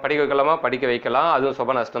வைக்கலாமா, படிக்க வைக்கலாம், அதுவும்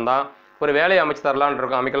சுப நஷ்டம் தான். ஒரு வேலையை அமைச்சு தரலான்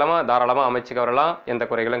இருக்கோம், அமைக்கலாமா, தாராளமாக அமைச்சுக்க வரலாம், எந்த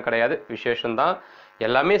குறைகளும் கிடையாது, விசேஷம்தான்,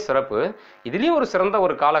 எல்லாமே சிறப்பு. இதுலேயும் ஒரு சிறந்த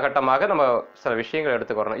ஒரு காலகட்டமாக நம்ம சில விஷயங்கள்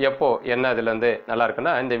எடுத்துக்க வரணும். எப்போ என்ன இதுலேருந்து நல்லா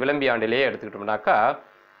இருக்குன்னா, இந்த விளம்பி ஆண்டிலேயே எடுத்துக்கிட்டோம்னாக்கா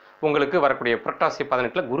உங்களுக்கு வரக்கூடிய புரட்டாசி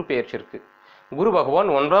 18 குரு பெயர்ச்சி இருக்குது. குரு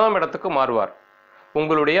பகவான் 9ஆம் இடத்துக்கு மாறுவார்.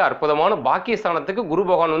 உங்களுடைய அற்புதமான பாக்கியஸ்தானத்துக்கு குரு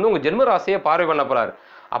பகவான் வந்து உங்கள் ஜென்ம ராசியை பார்வை பண்ண போகிறார்.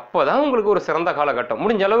 அப்போ தான் உங்களுக்கு ஒரு சிறந்த காலகட்டம்.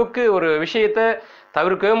 முடிஞ்ச அளவுக்கு ஒரு விஷயத்தை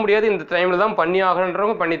தவிர்க்கவே முடியாது, இந்த டைமில் தான் பண்ணி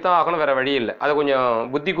ஆகணுன்றவங்க பண்ணித்தான் ஆகணும், வேறு வழி இல்லை. அதை கொஞ்சம்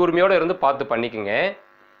புத்தி கூர்மையோடு இருந்து பார்த்து பண்ணிக்கோங்க.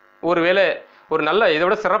 ஒருவேளை ஒரு நல்ல இதை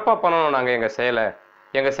விட சிறப்பாக பண்ணணும், நாங்கள்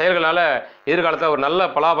எங்கள் செயல்களால் எதிர்காலத்தில் ஒரு நல்ல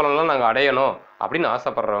பலாபலன்லாம் நாங்கள் அடையணும் அப்படின்னு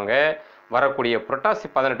ஆசைப்படுறவங்க வரக்கூடிய புரட்டாசி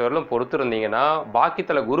 18 வரலும் பொறுத்து இருந்தீங்கன்னா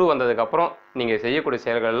பாக்கியத்தில் குரு வந்ததுக்கப்புறம் நீங்கள் செய்யக்கூடிய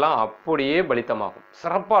செயல்கள் எல்லாம் அப்படியே பலித்தமாகும்,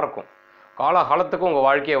 சிறப்பாக இருக்கும். காலகாலத்துக்கும் உங்கள்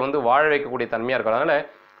வாழ்க்கையை வந்து வாழ வைக்கக்கூடிய தன்மையாக இருக்கும். அதனால்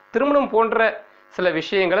திருமணம் போன்ற சில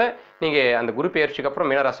விஷயங்களை நீங்கள் அந்த குரு பெயர்ச்சிக்கு அப்புறம்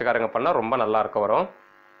மீனராசிக்காரங்க பண்ணால் ரொம்ப நல்லா இருக்க வரும்.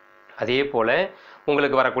 அதே போல்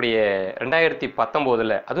உங்களுக்கு வரக்கூடிய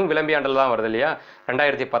 2019 அதுவும் விளம்பியாண்டில் தான் வருது இல்லையா?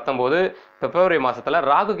 2019 பிப்ரவரி மாதத்தில்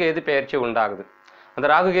ராகு கேது பெயர்ச்சி உண்டாகுது. அந்த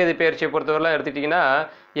ராகு கேது பெயர்ச்சியை பொறுத்தவரைலாம் எடுத்துக்கிட்டிங்கன்னா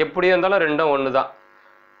எப்படி இருந்தாலும் ரெண்டும் ஒன்று தான்.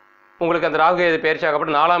 உங்களுக்கு அந்த ராகு கேது பெயர்ச்சி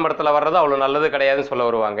ஆகப்பட்டு 4ஆம் இடத்துல வர்றது அவ்வளோ நல்லது கிடையாதுன்னு சொல்ல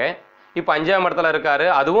வருவாங்க. இப்போ 5ஆம் இடத்துல இருக்காரு,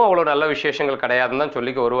 அதுவும் அவ்வளோ நல்ல விசேஷங்கள் கிடையாதுன்னு தான்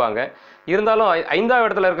சொல்லிக்க வருவாங்க. இருந்தாலும் 5ஆம்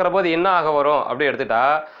இடத்துல இருக்கிற போது என்ன ஆக வரும் அப்படி எடுத்துட்டா,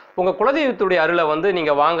 உங்கள் குலதெய்வத்துடைய அருளை வந்து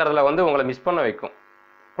நீங்கள் வாங்குறதுல வந்து உங்களை மிஸ் பண்ண வைக்கும்.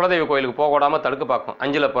 குலதெய்வ கோயிலுக்கு போக விடாமல் தடுக்க பார்க்கும்.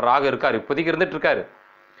 5ல் இப்போ ராகு இருக்கார், இப்போதைக்கு இருந்துட்டு இருக்காரு.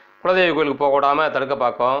 குலதெய்வ கோயிலுக்கு போக விடாமல் தடுக்க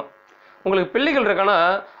பார்க்கும். உங்களுக்கு பிள்ளைகள் இருக்கான்னா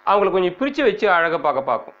அவங்களுக்கு கொஞ்சம் பிரித்து வச்சு அழகாக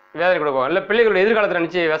பார்க்கும், வேதனை கொடுக்கும். இல்லை பிள்ளைகளோட எதிர்காலத்தில்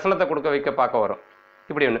நினச்சி வசனத்தை கொடுக்க வைக்க பார்க்க வரும்.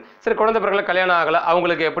 இப்படி ஒன்று. சரி, குழந்தை பிறகு கல்யாணம் ஆகலை,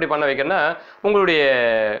 அவங்களுக்கு எப்படி பண்ண வைக்கணும்னா உங்களுடைய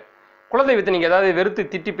குலதெய்வத்தை நீங்கள் ஏதாவது வெறுத்து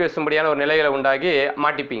திட்டி பேசும்படியான ஒரு நிலைகளை உண்டாகி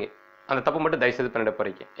மாட்டிப்பீங்க. அந்த தப்பு மட்டும் தயவுசெய்து பண்ணிட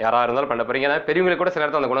போகிறீங்க, யாராக இருந்தாலும் பண்ண போகிறீங்க. ஏன்னா பெரியவங்களுக்கு கூட சில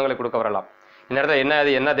நேரத்தில் அந்த குணங்களை கொடுக்க வரலாம். இந்த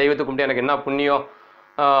நேரத்தில் என்ன தெய்வத்தை கும்பிட்டு எனக்கு என்ன புண்ணியம்,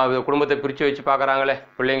 குடும்பத்தை பிரித்து வச்சு பார்க்குறாங்களே,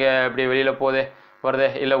 பிள்ளைங்க இப்படி வெளியில் போதே வருதே,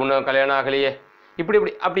 இல்லை இன்னும் கல்யாணம் ஆகலையே,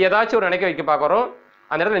 அப்படி ஏதாச்சும் ஒரு நினைக்க வைக்க பார்க்குறோம்.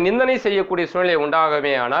 அந்த இடத்துல நிந்தனை செய்யக்கூடிய சூழ்நிலை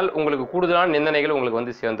உண்டாகவே ஆனால் உங்களுக்கு கூடுதலான நிந்தனைகள் உங்களுக்கு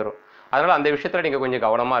வந்து சேர்ந்துடும். அதனால் அந்த விஷயத்தில் நீங்கள் கொஞ்சம்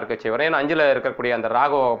கவனமாக இருக்க செய்வார். ஏன்னா 5ல் இருக்கக்கூடிய அந்த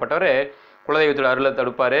ராகுவாகப்பட்டவர் குலதெய்வத்தோட அருளை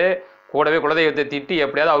தடுப்பார். கூடவே குலதெய்வத்தை திட்டி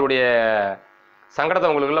எப்படியாவது அவருடைய சங்கடத்தை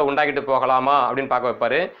உங்களுக்குள்ள உண்டாக்கிட்டு போகலாமா அப்படின்னு பார்க்க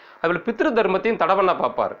வைப்பார். அதுபோல் பித்ரு தர்மத்தையும் தடை பண்ண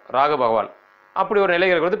பார்ப்பார் ராகு பகவான். அப்படி ஒரு நிலை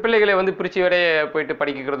இருக்கிறது. பிள்ளைகளை வந்து பிரித்து விடைய போயிட்டு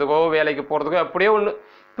படிக்கிறதுக்கோ வேலைக்கு போகிறதுக்கோ அப்படியே ஒன்று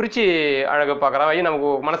பிரித்து அழகு பார்க்குறாங்க. நமக்கு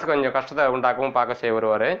மனசுக்கு கொஞ்சம் கஷ்டத்தை உண்டாக்கவும் பார்க்க செய்ய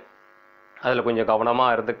வருவார். அதில் கொஞ்சம்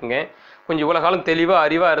கவனமாக இருந்துக்குங்க. கொஞ்சம் இவ்வளோ காலம் தெளிவாக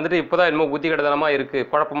அறிவாக இருந்துட்டு இப்போ தான் என்னமோ புத்தி கெடுதனமாக இருக்குது,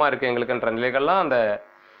 குழப்பமாக இருக்குது எங்களுக்குன்ற நிலைகள்லாம் அந்த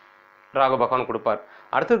ராகு பகவான் கொடுப்பார்.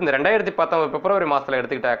 அடுத்தது இந்த 2019 பிப்ரவரி மாதத்தில்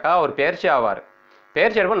எடுத்துக்கிட்டாக்கா அவர் பெயர்ச்சி ஆவார்.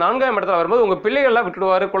 பெயர்ச்சி ஆகும்போது 4ஆம் இடத்துல வரும்போது உங்கள் பிள்ளைகள்லாம்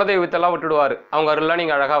விட்டுடுவார், குலதெய்வத்தெல்லாம் விட்டுடுவார். அவங்க அருள்லாம்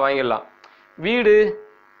நீங்கள் அழகாக வாங்கிடலாம். வீடு,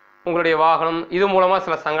 உங்களுடைய வாகனம், இது மூலமாக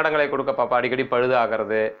சில சங்கடங்களை கொடுக்க பார்ப்பா. அடிக்கடி பழுது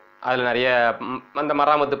ஆகிறது, அதில் நிறைய அந்த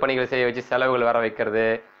மராமத்து பணிகளை செய்ய வச்சு செலவுகள் வர வைக்கிறது,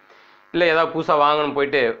 இல்லை ஏதாவது புதுசாக வாங்கணும்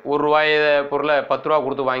போயிட்டு ₹1 பொருளை ₹10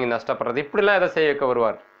 கொடுத்து வாங்கி நஷ்டப்படுறது, இப்படிலாம் எதாவது செய்ய வைக்க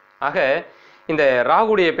வருவார். ஆக இந்த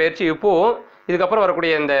ராகுடைய பயிற்சி இப்போது இதுக்கப்புறம்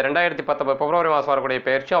வரக்கூடிய இந்த 2019 பிப்ரவரி மாதம் வரக்கூடிய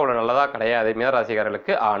பயிற்சி அவ்வளோ நல்லதாக கிடையாது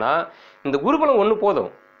மீனராசிக்காரர்களுக்கு. ஆனால் இந்த குருபலம் ஒன்று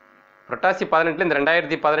போதும். புரட்டாசி 18 இந்த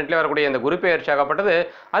 2018 வரக்கூடிய இந்த குரு பெயர்ச்சி ஆகப்பட்டது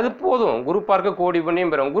அது போதும். குரு பார்க்க கோடி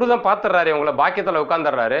புண்ணியம் பெறும். குரு தான் பார்த்துடுறாரு, உங்களை பாக்கியத்தில்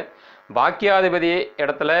உட்காந்துடுறாரு. பாக்கியாதிபதி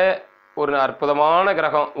இடத்துல ஒரு அற்புதமான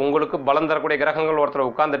கிரகம், உங்களுக்கு பலம் தரக்கூடிய கிரகங்கள் ஒருத்தர்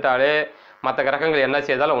உட்காந்துட்டாலே மற்ற கிரகங்கள் என்ன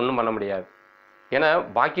செய்தாலும் ஒன்றும் பண்ண முடியாது. ஏன்னா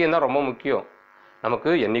பாக்கியம் தான் ரொம்ப முக்கியம். நமக்கு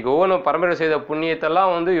என்றைக்கோ நம்ம பரம்பரை செய்த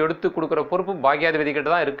புண்ணியத்தெல்லாம் வந்து எடுத்து கொடுக்குற பொறுப்பு பாக்கியாதிபதி கிட்ட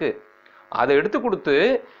தான் இருக்குது. அதை எடுத்து கொடுத்து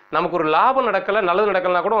நமக்கு ஒரு லாபம் நடக்கலை, நல்லது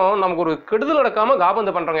நடக்கலைன்னா கூட நமக்கு ஒரு கெடுதல் நடக்காமல்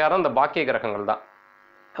காபந்து பண்ணுறவங்க யாரும் அந்த பாக்கிய கிரகங்கள் தான்.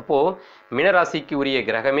 அப்போது மீனராசிக்கு உரிய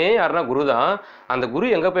கிரகமே யாருன்னா குரு தான். அந்த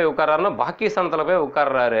குரு எங்கே போய் உட்கார்றாருன்னா பாக்கியஸ்தானத்தில் போய்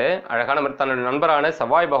உட்கார்றாரு. அழகான தன்னோட நண்பரான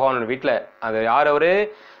செவ்வாய் பகவானோட வீட்டில். அது யார்? அவர்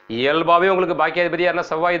இயல்பாகவே உங்களுக்கு பாக்கியாதிபதி யாருன்னா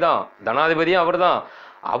செவ்வாய் தான், தனாதிபதியும் அவர் தான்.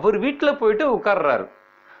 அவர் வீட்டில் போயிட்டு உட்கார்றாரு.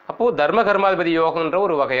 அப்போது தர்ம கர்மாதிபதி யோகம்ன்ற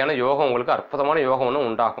ஒரு வகையான யோகம் உங்களுக்கு அற்புதமான யோகம் ஒன்று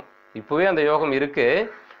உண்டாகும். இப்போவே அந்த யோகம் இருக்குது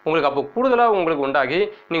உங்களுக்கு. அப்போ கூடுதலாக உங்களுக்கு உண்டாகி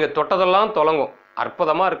நீங்கள் தொட்டதெல்லாம் தொடங்கும்,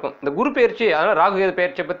 அற்புதமாக இருக்கும். இந்த குரு பயிற்சி, அதனால் ராகு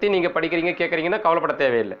பயிற்சியை பற்றி நீங்கள் படிக்கிறீங்க கேட்குறீங்கன்னா கவலைப்பட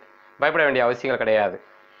தேவையில்லை, பயப்பட வேண்டிய அவசியங்கள் கிடையாது.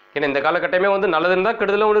 ஏன்னா இந்த காலகட்டமே வந்து நல்லது இருந்தால்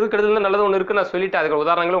கெடுதலும் ஒன்று இருக்குது, கெடுதல் நல்லது ஒன்று இருக்குது. நான் சொல்லிவிட்டு அதுக்கு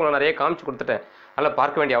உதாரணங்களும் உங்களை நிறைய காமிச்சு கொடுத்துட்டேன். அதனால்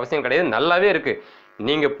பார்க்க வேண்டிய அவசியம் கிடையாது, நல்லாவே இருக்குது.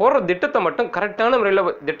 நீங்கள் போடுற திட்டத்தை மட்டும் கரெக்டான முறையில்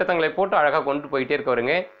திட்டங்களை போட்டு அழகாக கொண்டு போயிட்டே இருக்க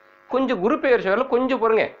வருங்க. கொஞ்சம் குரு பெயர்ச்சி வரல கொஞ்சம்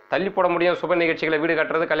பொறுங்க, தள்ளி போட முடியும். சுப நிகழ்ச்சிகளை, வீடு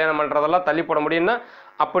கட்டுறது, கல்யாணம் பண்ணுறதெல்லாம் தள்ளி போட முடியும்னா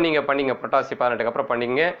அப்போ நீங்கள் பண்ணிங்க. புரட்டாசி 18க்கு அப்புறம்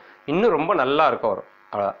பண்ணிங்க, இன்னும் ரொம்ப நல்லா இருக்கும் வரும்.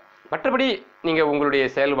 அவ்வளோதான். மற்றபடி நீங்கள் உங்களுடைய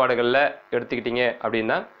செயல்பாடுகளில் எடுத்துக்கிட்டீங்க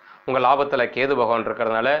அப்படின்னா உங்கள் லாபத்தில் கேது பகவான்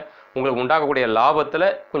இருக்கிறதுனால உங்களுக்கு உண்டாகக்கூடிய லாபத்தில்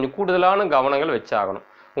கொஞ்சம் கூடுதலான கவனங்கள் வச்சாகணும்.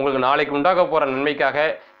 உங்களுக்கு நாளைக்கு உண்டாக போகிற நன்மைக்காக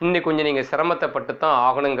இன்னைக்கு கொஞ்சம் நீங்கள் சிரமத்தைப்பட்டு தான்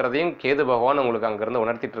ஆகணுங்கிறதையும் கேது பகவான் உங்களுக்கு அங்கேருந்து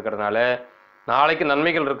உணர்த்திட்டு இருக்கிறதுனால நாளைக்கு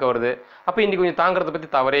நன்மைகள் இருக்க வருது. அப்போ இன்றைக்கி கொஞ்சம் தாங்கிறத பற்றி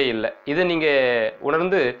தவறே இல்லை. இதை நீங்கள்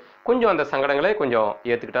உணர்ந்து கொஞ்சம் அந்த சங்கடங்களை கொஞ்சம்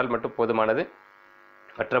ஏற்றுக்கிட்டால் மட்டும் போதுமானது.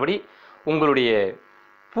 மற்றபடி உங்களுடைய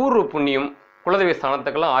பூர்வ புண்ணியம், குலதெய்வ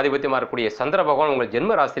ஸ்தானத்துக்கெல்லாம் ஆதிபத்தியமாக இருக்கக்கூடிய சந்திர பகவான் உங்கள்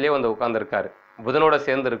ஜென்ம ராசியிலே வந்து உட்கார்ந்துருக்காரு, புதனோட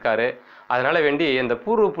சேர்ந்து இருக்காரு. அதனால் வேண்டி இந்த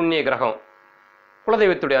பூர்வ புண்ணிய கிரகம்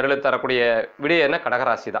குலதெய்வத்துடைய அருளை தரக்கூடிய விடையன்னா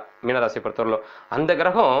கடகராசி தான், மீனராசி பொறுத்தவரையிலும். அந்த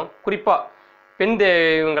கிரகம் குறிப்பாக பெண்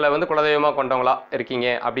தெய்வங்களை வந்து குலதெய்வமாக கொண்டவங்களா இருக்கீங்க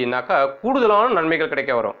அப்படின்னாக்கா கூடுதலான நன்மைகள்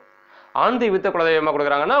கிடைக்க வரும். ஆண் தெய்வத்தை குலதெய்வமாக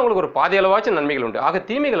கொடுக்குறாங்கன்னா அவங்களுக்கு ஒரு பாதி அளவாச்சும் நன்மைகள் உண்டு, ஆக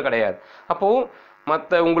தீமைகள் கிடையாது. அப்போது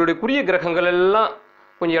மற்ற உங்களுடைய குறிய கிரகங்கள் எல்லாம்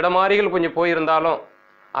கொஞ்சம் இடமாறிகள் கொஞ்சம் போயிருந்தாலும்,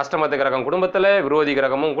 அஷ்டமத்து கிரகம் குடும்பத்தில், விரோதி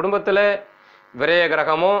கிரகமும் குடும்பத்தில், விரய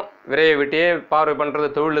கிரகமும் விரைய விட்டே பார்வை பண்ணுறது,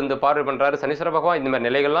 தொழிலிருந்து பார்வை பண்ணுறாரு சனீஸ்வர பகவான், இந்த மாதிரி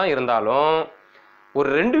நிலைகள்லாம் இருந்தாலும் ஒரு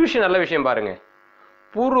 2 விஷயம் நல்ல விஷயம் பாருங்கள்.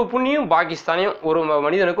 பூர்வ புண்ணியம் பாகிஸ்தானியம் ஒரு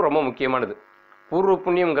மனிதனுக்கு ரொம்ப முக்கியமானது. பூர்வ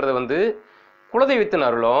புண்ணியம்ங்கிறது வந்து குலதெய்வத்தின்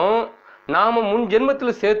அருளும் நாம் முன்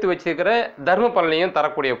ஜென்மத்தில் சேர்த்து வச்சிருக்கிற தர்ம பலனையும்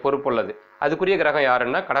தரக்கூடிய பொறுப்பு உள்ளது. அதுக்குரிய கிரகம்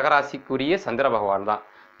யாருன்னா கடகராசிக்குரிய சந்திர பகவான் தான்.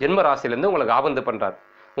 ஜென்ம ராசியிலேருந்து உங்களுக்கு ஆபந்து பண்ணுறார்.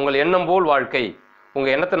 உங்கள் எண்ணம் போல் வாழ்க்கை,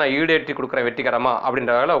 உங்கள் எண்ணத்தை நான் ஈடேற்றி கொடுக்குற வெற்றிகரமா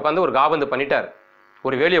அப்படின்ற வகையில் உட்காந்து ஒரு காபந்து பண்ணிட்டார்,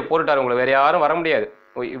 ஒரு வேலையை போட்டுட்டார். உங்களை வேறு யாரும் வர முடியாது.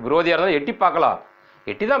 விரோதியாக இருந்தாலும் எட்டி பார்க்கலாம்,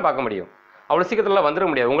 எட்டி தான் பார்க்க முடியும், அவ்வளோ சீக்கிரத்தில் வந்துட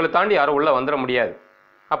முடியாது. உங்களை தாண்டி யாரும் உள்ளே வந்துட முடியாது.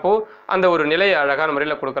 அப்போது அந்த ஒரு நிலையை அழகான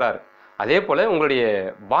முறையில் கொடுக்குறாரு. அதே போல் உங்களுடைய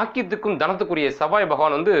பாக்கியத்துக்கும் தனத்துக்குரிய செவ்வாய்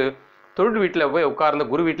பகவான் வந்து தொழில் வீட்டில் போய் உட்கார்ந்து,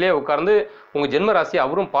 குரு வீட்டிலே உட்கார்ந்து உங்கள் ஜென்ம ராசி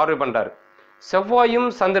அவரும் பார்வை பண்ணுறாரு. செவ்வாயும்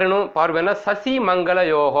சந்திரனும் பார்வைன்னா சசி மங்கள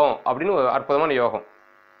யோகம் அப்படின்னு ஒரு அற்புதமான யோகம்.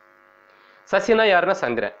 சசினா யாருன்னா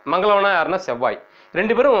சந்திரன், மங்களவனா யாருன்னா செவ்வாய்.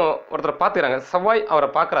 2 பேரும் ஒருத்தரை பார்த்துக்கிறாங்க. செவ்வாய் அவரை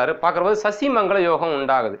பார்க்குறாரு, பார்க்குறபோது சசி மங்கள யோகம்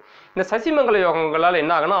உண்டாகுது. இந்த சசி மங்கள யோகங்களால்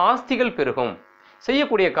என்ன ஆகுனா ஆஸ்திகள் பெருகும்.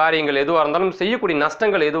 செய்யக்கூடிய காரியங்கள் எதுவாக இருந்தாலும், செய்யக்கூடிய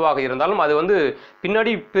நஷ்டங்கள் எதுவாக இருந்தாலும் அது வந்து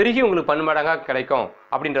பின்னாடி பெருகி உங்களுக்கு பன்மடங்காக கிடைக்கும்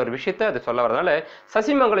அப்படின்ற ஒரு விஷயத்தை அது சொல்ல வரதுனால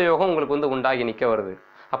சசிமங்கல யோகம் உங்களுக்கு வந்து உண்டாகி நிற்க வருது.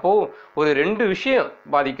 அப்போது ஒரு 2 விஷயம்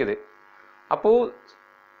பாதிக்குது. அப்போது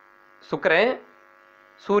சுக்கிரன்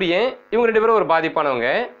சூரியன் இவங்க 2 பேரும் ஒரு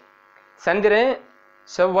பாதிப்பானவங்க. சந்திரன்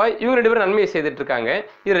செவ்வாய் இவங்க 2 பேரும் நன்மையை செய்துட்டு இருக்காங்க.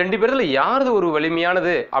 இது 2 பேர்ல யாரது ஒரு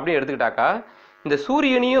வலிமையானது அப்படின்னு எடுத்துக்கிட்டாக்கா, இந்த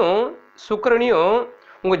சூரியனையும் சுக்கிரனையும்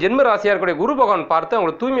உங்கள் ஜென்ம ராசியாக இருக்கக்கூடிய குரு பகவான் பார்த்து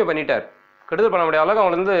அவங்களை தூய்மை பண்ணிட்டார். கெடுதல் பண்ண முடியாத அளவுக்கு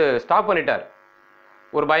அவங்களை வந்து ஸ்டாப் பண்ணிட்டார்.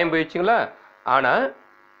 ஒரு பயம் போயிடுச்சுங்களா. ஆனால்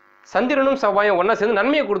சந்திரனும் செவ்வாயும் ஒன்றா சேர்ந்து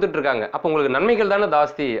நன்மையை கொடுத்துட்ருக்காங்க. அப்போ உங்களுக்கு நன்மைகள் தானே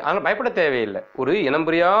ஜாஸ்தி. அதனால் பயப்பட தேவையில்லை. ஒரு இனம்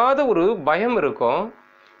புரியாத ஒரு பயம் இருக்கும்,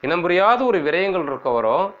 இனம் புரியாத ஒரு விரயங்கள் இருக்க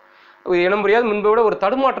வரும், இனம் புரியாத முன்பை விட ஒரு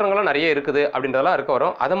தடுமாற்றங்கள்லாம் நிறைய இருக்குது அப்படின்றதெல்லாம் இருக்க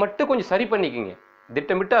வரும். அதை மட்டும் கொஞ்சம் சரி பண்ணிக்கிங்க,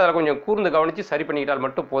 திட்டமிட்டு அதில் கொஞ்சம் கூர்ந்து கவனித்து சரி பண்ணிக்கிட்டால்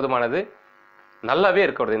மட்டும் போதுமானது. நல்லாவே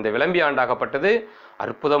இருக்கிறது. இந்த விளம்பி ஆண்டாகப்பட்டது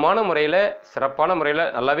அற்புதமான முறையில், சிறப்பான முறையில்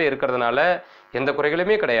நல்லாவே இருக்கிறதுனால எந்த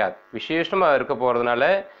குறைகளுமே கிடையாது. விசேஷமாக இருக்க போகிறதுனால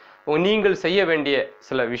நீங்கள் செய்ய வேண்டிய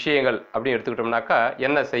சில விஷயங்கள் அப்படின்னு எடுத்துக்கிட்டோம்னாக்கா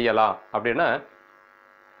என்ன செய்யலாம் அப்படின்னா,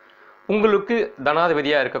 உங்களுக்கு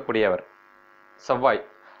தனாதிபதியாக இருக்கக்கூடியவர் செவ்வாய்,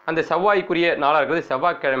 அந்த செவ்வாய்க்குரிய நாளாக இருக்கிறது.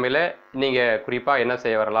 செவ்வாய்க்கிழமையில் நீங்கள் குறிப்பாக என்ன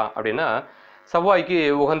செய்ய வரலாம் அப்படின்னா, செவ்வாய்க்கு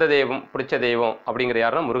உகந்த தெய்வம், பிடிச்ச தெய்வம் அப்படிங்கிற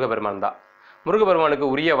யாருன்னா முருகபெருமான் தான். முருகபெருமானுக்கு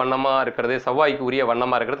உரிய வண்ணமாக இருக்கிறது, செவ்வாய்க்கு உரிய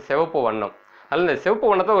வண்ணமாக இருக்கிறது சிவப்பு வண்ணம். அதில் இந்த சிவப்பு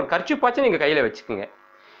வண்ணத்தை ஒரு கர்ச்சிப்பாச்சும் நீங்கள் கையில் வச்சுக்கோங்க.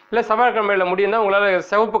 இல்லை செவ்வாய்க்கிழமையில் முடியும்னா உங்களால்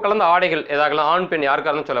சிவப்பு கலந்த ஆடைகள் ஏதாகலாம், ஆண் பெண்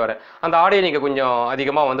யாருக்காருன்னு சொல்ல வரேன், அந்த ஆடையை நீங்கள் கொஞ்சம்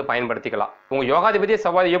அதிகமாக வந்து பயன்படுத்திக்கலாம். உங்கள் யோகாதிபதியே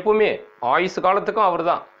செவ்வாய், எப்பவுமே ஆயுசு காலத்துக்கும் அவர்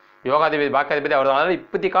தான் யோகாதிபதி, பாக்காதிபதி அவர் தான். அதனால்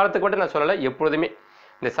இப்போத்தி காலத்துக்கு மட்டும் நான் சொல்லலை, எப்பொழுதுமே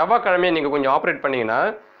இந்த செவ்வாய்க்கிழமையை நீங்கள் கொஞ்சம் ஆப்ரேட் பண்ணிங்கன்னா,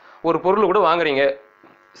 ஒரு பொருள் கூட வாங்குறீங்க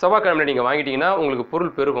செவ்வாய்க்கிழமையில் நீங்கள் வாங்கிட்டீங்கன்னா உங்களுக்கு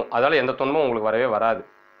பொருள் பெருகும். அதால் எந்த துன்பமும் உங்களுக்கு வரவே வராது.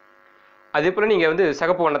 அதே போல் நீங்கள் வந்து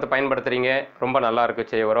சிகப்பு வண்ணத்தை பயன்படுத்துகிறீங்க, ரொம்ப நல்லா இருக்கு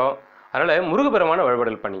செய்ய வரும். அதனால் முருகபெருமான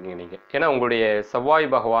வழிபாடுகள் பண்ணிக்கங்க நீங்கள். ஏன்னா உங்களுடைய செவ்வாய்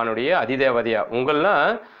பகவானுடைய அதிதேவதையாக உங்கள்லாம்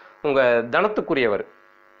உங்கள் தனத்துக்குரியவர்,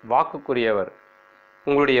 வாக்குக்குரியவர்,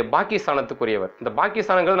 உங்களுடைய பாக்கியஸ்தானத்துக்குரியவர். இந்த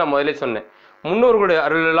பாக்கியஸ்தானங்கள் நான் முதலே சொன்னேன், முன்னோர்களுடைய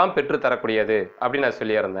அருளெல்லாம் பெற்று தரக்கூடியது அப்படின்னு நான்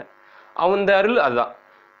சொல்லியிருந்தேன். அந்த அருள் அதுதான்.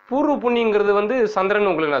 பூர்வ புண்ணியங்கிறது வந்து சந்திரன்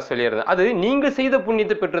உங்களுக்கு நான் சொல்லியிருந்தேன். அது நீங்கள் செய்த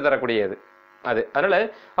புண்ணியத்தை பெற்று தரக்கூடியது அது. அதனால்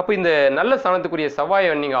அப்போ இந்த நல்ல ஸ்தானத்துக்குரிய செவ்வாயை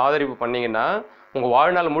நீங்கள் ஆதரிப்பு பண்ணிங்கன்னா உங்கள்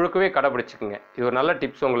வாழ்நாள் முழுக்கவே கடைப்பிடிச்சிக்குங்க. இது ஒரு நல்ல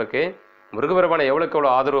டிப்ஸ் உங்களுக்கு. முருகபெருமானை எவ்வளோக்கு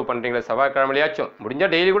எவ்வளோ ஆதரவு பண்ணுறீங்களா, செவ்வாய்க்கிழமையாச்சும்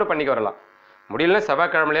முடிஞ்சால் டெய்லி கூட பண்ணிக்க வரலாம், முடியலன்னா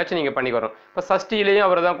செவ்வாய்க்கிழமையாச்சும் நீங்கள் பண்ணிக்க வரணும். இப்போ சஷ்டியிலையும்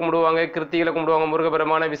அவர் தான் கும்பிடுவாங்க, கிருத்தியில் கும்பிடுவாங்க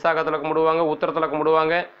முருகபெருமானை, விசாகத்தில் கும்பிடுவாங்க, உத்தரத்தில்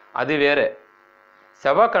கும்பிடுவாங்க. அது வேறு.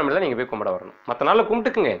 செவ்வாய்க்கிழமையில் தான் நீங்கள் போய் கும்பிட வரணும். மற்ற நாளில்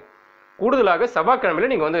கும்பிட்டுக்குங்க, கூடுதலாக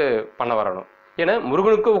செவ்வாய்க்கிழமையில் நீங்கள் வந்து பண்ண வரணும். ஏன்னா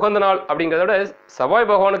முருகனுக்கு உகந்த நாள் அப்படிங்கிறத விட செவ்வாய்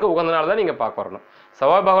பகவானுக்கு உகந்த நாள் தான் நீங்கள் பார்க்க வரணும்.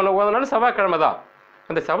 செவ்வாய் பகவானுக்கு உகந்த நாள் செவ்வாய்க்கிழமை தான்.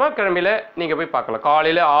 அந்த செவ்வாய்க்கிழமையில் நீங்கள் போய் பார்க்கலாம்.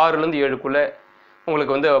 காலையில் 6லேருந்து 7க்குள்ளே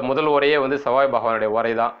உங்களுக்கு வந்து முதல் உரையே வந்து செவ்வாய் பகவானுடைய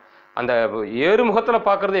உரை தான். அந்த ஏறுமுகத்தில்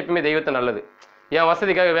பார்க்குறது எப்பவுமே தெய்வத்தை நல்லது. என்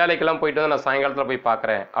வசதிக்காக வேலைக்கெல்லாம் போயிட்டு வந்து நான் சாயங்காலத்தில் போய்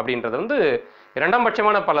பார்க்குறேன் அப்படின்றது வந்து 2ஆம்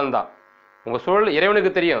பட்சமான பலன் தான். உங்கள் சூழல்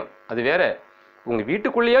இறைவனுக்கு தெரியும், அது வேறு. உங்கள்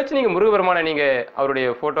வீட்டுக்குள்ளேயாச்சும் நீங்கள் முருகபெருமானை நீங்கள் அவருடைய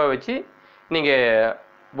ஃபோட்டோவை வச்சு நீங்கள்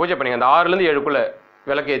பூஜை பண்ணிங்க. அந்த 6லேருந்து 7க்குள்ளே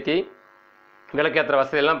விளக்கேற்றி, விளக்கேற்றுற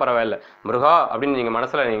வசதியெல்லாம் பரவாயில்ல, முருகா அப்படின்னு நீங்கள்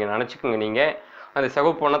மனசில் நீங்கள் நினச்சிக்கோங்க. நீங்கள் அந்த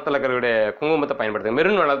சிவப்பு வண்ணத்தில் இருக்கிற குங்குமத்தை பயன்படுத்துங்க.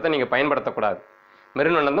 மெருன் வண்ணத்தை நீங்கள் பயன்படுத்தக்கூடாது.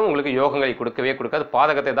 மெருன் வண்ணம் தான் உங்களுக்கு யோகங்களை கொடுக்கவே கொடுக்காது,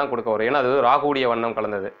 பாதகத்தை தான் கொடுக்க வரும். ஏன்னா அது ராகுடைய வண்ணம்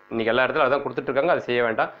கலந்தது. இன்றைக்கி எல்லா இடத்துல அதான் கொடுத்துட்ருக்காங்க, அது செய்ய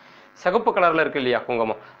வேண்டாம். சிகப்பு கலரில் இருக்குது இல்லையா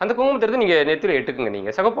குங்குமம், அந்த குங்குமத்தை எடுத்து நீங்கள் நெத்தியில் இட்டுக்குங்க.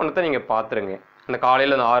 நீங்கள் சிகப்பு வண்ணத்தை நீங்கள் பார்த்துருங்க. அந்த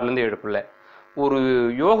காலையில் அந்த 6லேருந்து 7க்குள்ளே ஒரு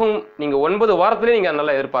யோகம் நீங்கள் 9 வாரத்துலேயே நீங்கள்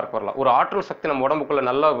நல்லா எதிர்பார்க்க வரலாம். ஒரு ஆற்றல் சக்தி நம்ம உடம்புக்குள்ளே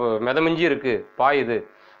நல்லா மிதமிஞ்சி இருக்குது, பாயுது,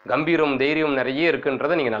 கம்பீரம் தைரியம் நிறைய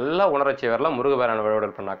இருக்குன்றதை நீங்கள் நல்லா உணரச்சி வரலாம். முருகபெருமானை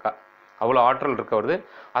வழிபாடு பண்ணாக்கா அவ்வளோ ஆற்றல் இருக்க வருது.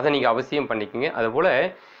 அதை நீங்கள் அவசியம் பண்ணிக்கோங்க. அதுபோல்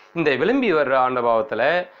இந்த விளம்பி வர்ற ஆண்டபாவத்தில்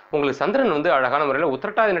உங்களுக்கு சந்திரன் வந்து அழகான முறையில்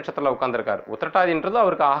உத்திரட்டாதி நட்சத்திரத்தில் உட்காந்துருக்காரு. உத்திரட்டாதின்றது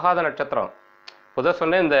அவருக்கு ஆகாத நட்சத்திரம். புத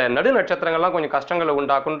சொன்னேன், இந்த நடு நட்சத்திரங்கள்லாம் கொஞ்சம் கஷ்டங்களை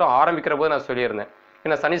உண்டாக்குன்ட்டு ஆரம்பிக்கிற போது நான் சொல்லியிருந்தேன்.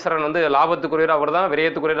 ஏன்னா சனீஸ்வரன் வந்து லாபத்துக்குரியவர் அவர் தான்,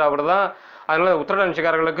 விரயத்துக்குரியவர் அவர் தான். அதனால் உத்திரட்டாதி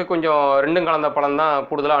நட்சத்திரக்காரர்களுக்கு கொஞ்சம் ரெண்டும் கலந்த பலன் தான்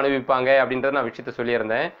கூடுதலாக அனுபவிப்பாங்க அப்படின்றத நான் விஷயத்தை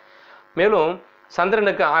சொல்லியிருந்தேன். மேலும்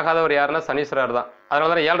சந்திரனுக்கு ஆகாதவர் யாருன்னா சனீஸ்வரர் தான். அதனால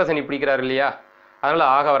தான் 7.5 சனி பிடிக்கிறார் இல்லையா, அதனால்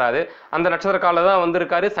ஆக வராது. அந்த நட்சத்திர காலில் தான்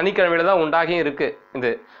வந்திருக்காரு, சனிக்கிழமையில தான் உண்டாகியும் இருக்குது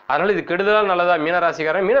இது. அதனால் இது கெடுதலாக நல்லதா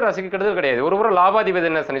மீனராசிக்காரன்? மீனராசிக்கு கெடுதல் கிடையாது. ஒரு புறம் லாபாதிபதி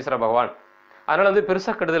என்ன சனீஸ்வர பகவான், அதனால் வந்து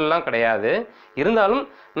பெருசாக கெடுதல்லாம் கிடையாது. இருந்தாலும்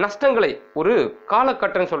நஷ்டங்களை ஒரு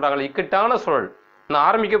காலகட்டம்னு சொல்கிறாங்களே, இக்கட்டான சூழல். நான்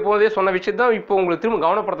ஆரம்பிக்க போதே சொன்ன விஷயத்தான் இப்போ உங்களுக்கு திரும்ப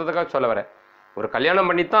கவனப்படுத்துறதுக்காக சொல்ல வரேன். ஒரு கல்யாணம்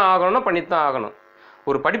பண்ணித்தான் ஆகணும்னா பண்ணித்தான் ஆகணும்,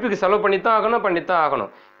 ஒரு படிப்புக்கு செலவு பண்ணித்தான் ஆகணும், பண்ணித்தான்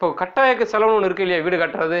ஆகணும். இப்போ கட்டாயக்கு செலவுன்னு ஒன்று இருக்குது இல்லையா, வீடு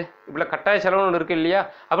கட்டுறது இப்படி கட்டாய செலவுன்னு ஒன்று இருக்குது இல்லையா,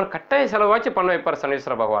 அப்புறம் கட்டாய செலவாச்சு பண்ண வைப்பார்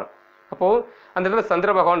சனீஸ்வர பகவான். அப்போது அந்த இடத்துல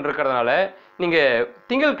சந்திர பகவான் இருக்கிறதுனால நீங்கள்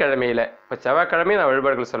திங்கட்கிழமையில், இப்போ செவ்வாய்க்கிழமையை நான்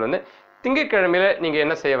வழிபாடுகள் சொல்லுவேன், திங்கட்கிழமையில் நீங்கள்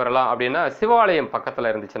என்ன செய்ய வரலாம் அப்படின்னா, சிவாலயம் பக்கத்தில்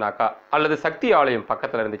இருந்துச்சுனாக்கா அல்லது சக்தி ஆலயம்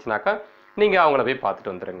பக்கத்தில் இருந்துச்சுனாக்கா நீங்கள் அவங்கள போய்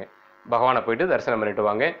பார்த்துட்டு வந்துடுங்க. பகவானை போயிட்டு தரிசனம் பண்ணிட்டு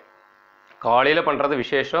வாங்க. காலையில் பண்ணுறது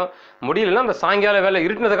விசேஷம். முடியலன்னா அந்த சாயங்கால வேலை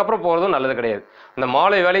இருட்டினதுக்கப்புறம் போகிறதும் நல்லது கிடையாது. அந்த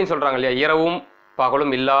மாலை வேலைன்னு சொல்கிறாங்க இல்லையா, இரவும்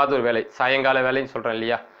பகலும் இல்லாத ஒரு வேலை, சாயங்கால வேலைன்னு சொல்கிறேன்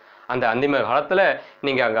இல்லையா, அந்த அந்திம காலத்தில்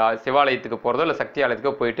நீங்கள் அங்கே சிவாலயத்துக்கு போகிறதோ இல்லை சக்தி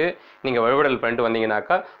ஆலயத்துக்கோ போயிட்டு நீங்கள் வழிபாடுகள் பண்ணிட்டு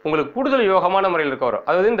வந்தீங்கன்னாக்கா உங்களுக்கு கூடுதல் யோகமான முறையில் இருக்க வரும்.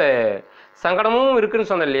 அதாவது இந்த சங்கடமும்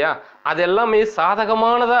இருக்குதுன்னு சொன்னேன் இல்லையா, அது எல்லாமே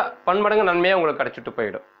சாதகமானதாக பன்மடங்கு நன்மையாக உங்களுக்கு கிடச்சிட்டு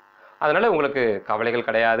போயிடும். அதனால் உங்களுக்கு கவலைகள்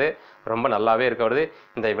கிடையாது, ரொம்ப நல்லாவே இருக்க வருது.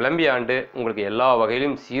 இந்த விளம்பி ஆண்டு உங்களுக்கு எல்லா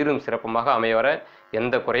வகையிலும் சீரும் சிறப்புமாக அமைய வர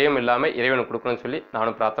எந்த குறையும் இல்லாமல் இறைவனுக்கு கொடுக்கணும்னு சொல்லி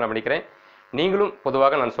நானும் பிரார்த்தனை பண்ணிக்கிறேன். நீங்களும்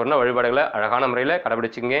பொதுவாக நான் சொன்ன வழிபாடுகளை அழகான முறையில்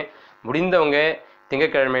கடைபிடிச்சிங்க. முடிந்தவங்க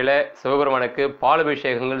திங்கட்கிழமையில் சிவபெருமானுக்கு பால்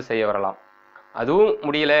அபிஷேகங்கள் செய்ய வரலாம். அதுவும்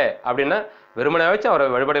முடியல அப்படின்னா வெறுமனை வச்சு அவரை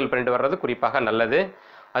வழிபாடுகள் பண்ணிட்டு வர்றது குறிப்பாக நல்லது.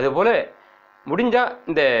 அதுபோல் முடிஞ்சால்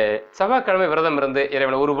இந்த செவ்வாய்க்கிழமை விரதம் இருந்து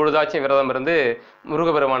இறைவனை ஒரு பொழுதாச்சும் விரதம் இருந்து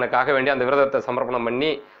முருகபெருமானுக்காக வேண்டி அந்த விரதத்தை சமர்ப்பணம் பண்ணி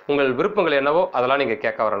உங்கள் விருப்பங்கள் என்னவோ அதெல்லாம் நீங்கள்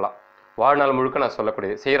கேட்க வரலாம். வாழ்நாள் முழுக்க நான்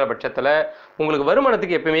சொல்லக்கூடியது செய்கிற பட்சத்தில் உங்களுக்கு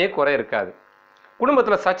வருமானத்துக்கு எப்பவுமே குறை இருக்காது.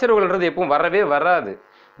 குடும்பத்தில் சச்சரவுகள்ன்றது எப்பவும் வரவே வராது.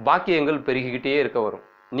 பாக்கியங்கள் பெருகிக்கிட்டே இருக்க வரும்.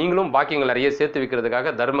 நீங்களும் பாக்கியங்கள் நிறைய சேர்த்து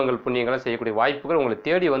வைக்கிறதுக்காக தர்மங்கள் புண்ணியங்கள்லாம் செய்யக்கூடிய வாய்ப்புகள் உங்களை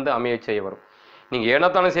தேடி வந்து அமைய செய்ய வரும். நீங்கள்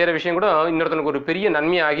ஏனத்தாலும் செய்கிற விஷயம் கூட இன்னொருத்தனுக்கு ஒரு பெரிய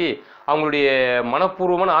நன்மையாகி அவங்களுடைய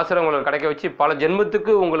மனப்பூர்வமான ஆசிரியங்களை கிடைக்க வச்சு பல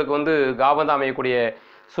ஜென்மத்துக்கு உங்களுக்கு வந்து காபந்தம் அமையக்கூடிய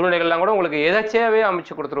சூழ்நிலைகள்லாம் கூட உங்களுக்கு எதாச்சியாகவே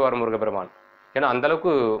அமைச்சு கொடுத்துருவார் முருகபெருமான். ஏன்னா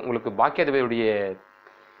அந்தளவுக்கு உங்களுக்கு பாக்கியாதிபதியுடைய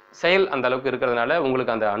செயல் அந்த அளவுக்கு இருக்கிறதுனால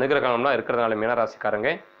உங்களுக்கு அந்த அனுகிரகம்லாம் இருக்கிறதுனால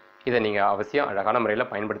மீனராசிக்காரங்க இதை நீங்கள் அவசியம் அழகான முறையில்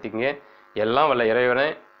பயன்படுத்திக்கங்க. எல்லாம் வல்ல இறைவனை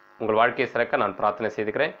உங்கள் வாழ்க்கையை சிறக்க நான் பிரார்த்தனை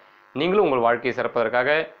செய்துக்கிறேன். நீங்களும் உங்கள் வாழ்க்கையை சிறப்பதற்காக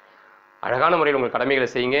அழகான முறையில் உங்கள் கடமைகளை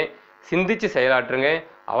செய்யுங்க. சிந்தித்து செயலாற்றுங்க.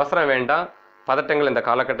 அவசரம் வேண்டாம், பதட்டங்கள் இந்த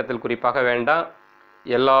காலகட்டத்தில் குறிப்பாக வேண்டாம்.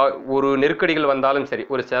 எல்லா ஒரு நெருக்கடிகள் வந்தாலும் சரி,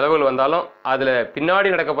 ஒரு செலவுகள் வந்தாலும் அதில்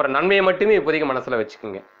பின்னாடி நடக்க போகிற நன்மையை மட்டுமே இப்போதைக்கு மனசில்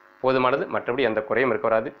வச்சுக்கோங்க, போதுமானது. மற்றபடி எந்த குறையும் இருக்க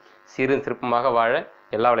வராது. சீரும் சிறப்புமாக வாழ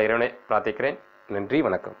எல்லா இறைவனை பிரார்த்திக்கிறேன். நன்றி,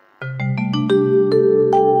 வணக்கம்.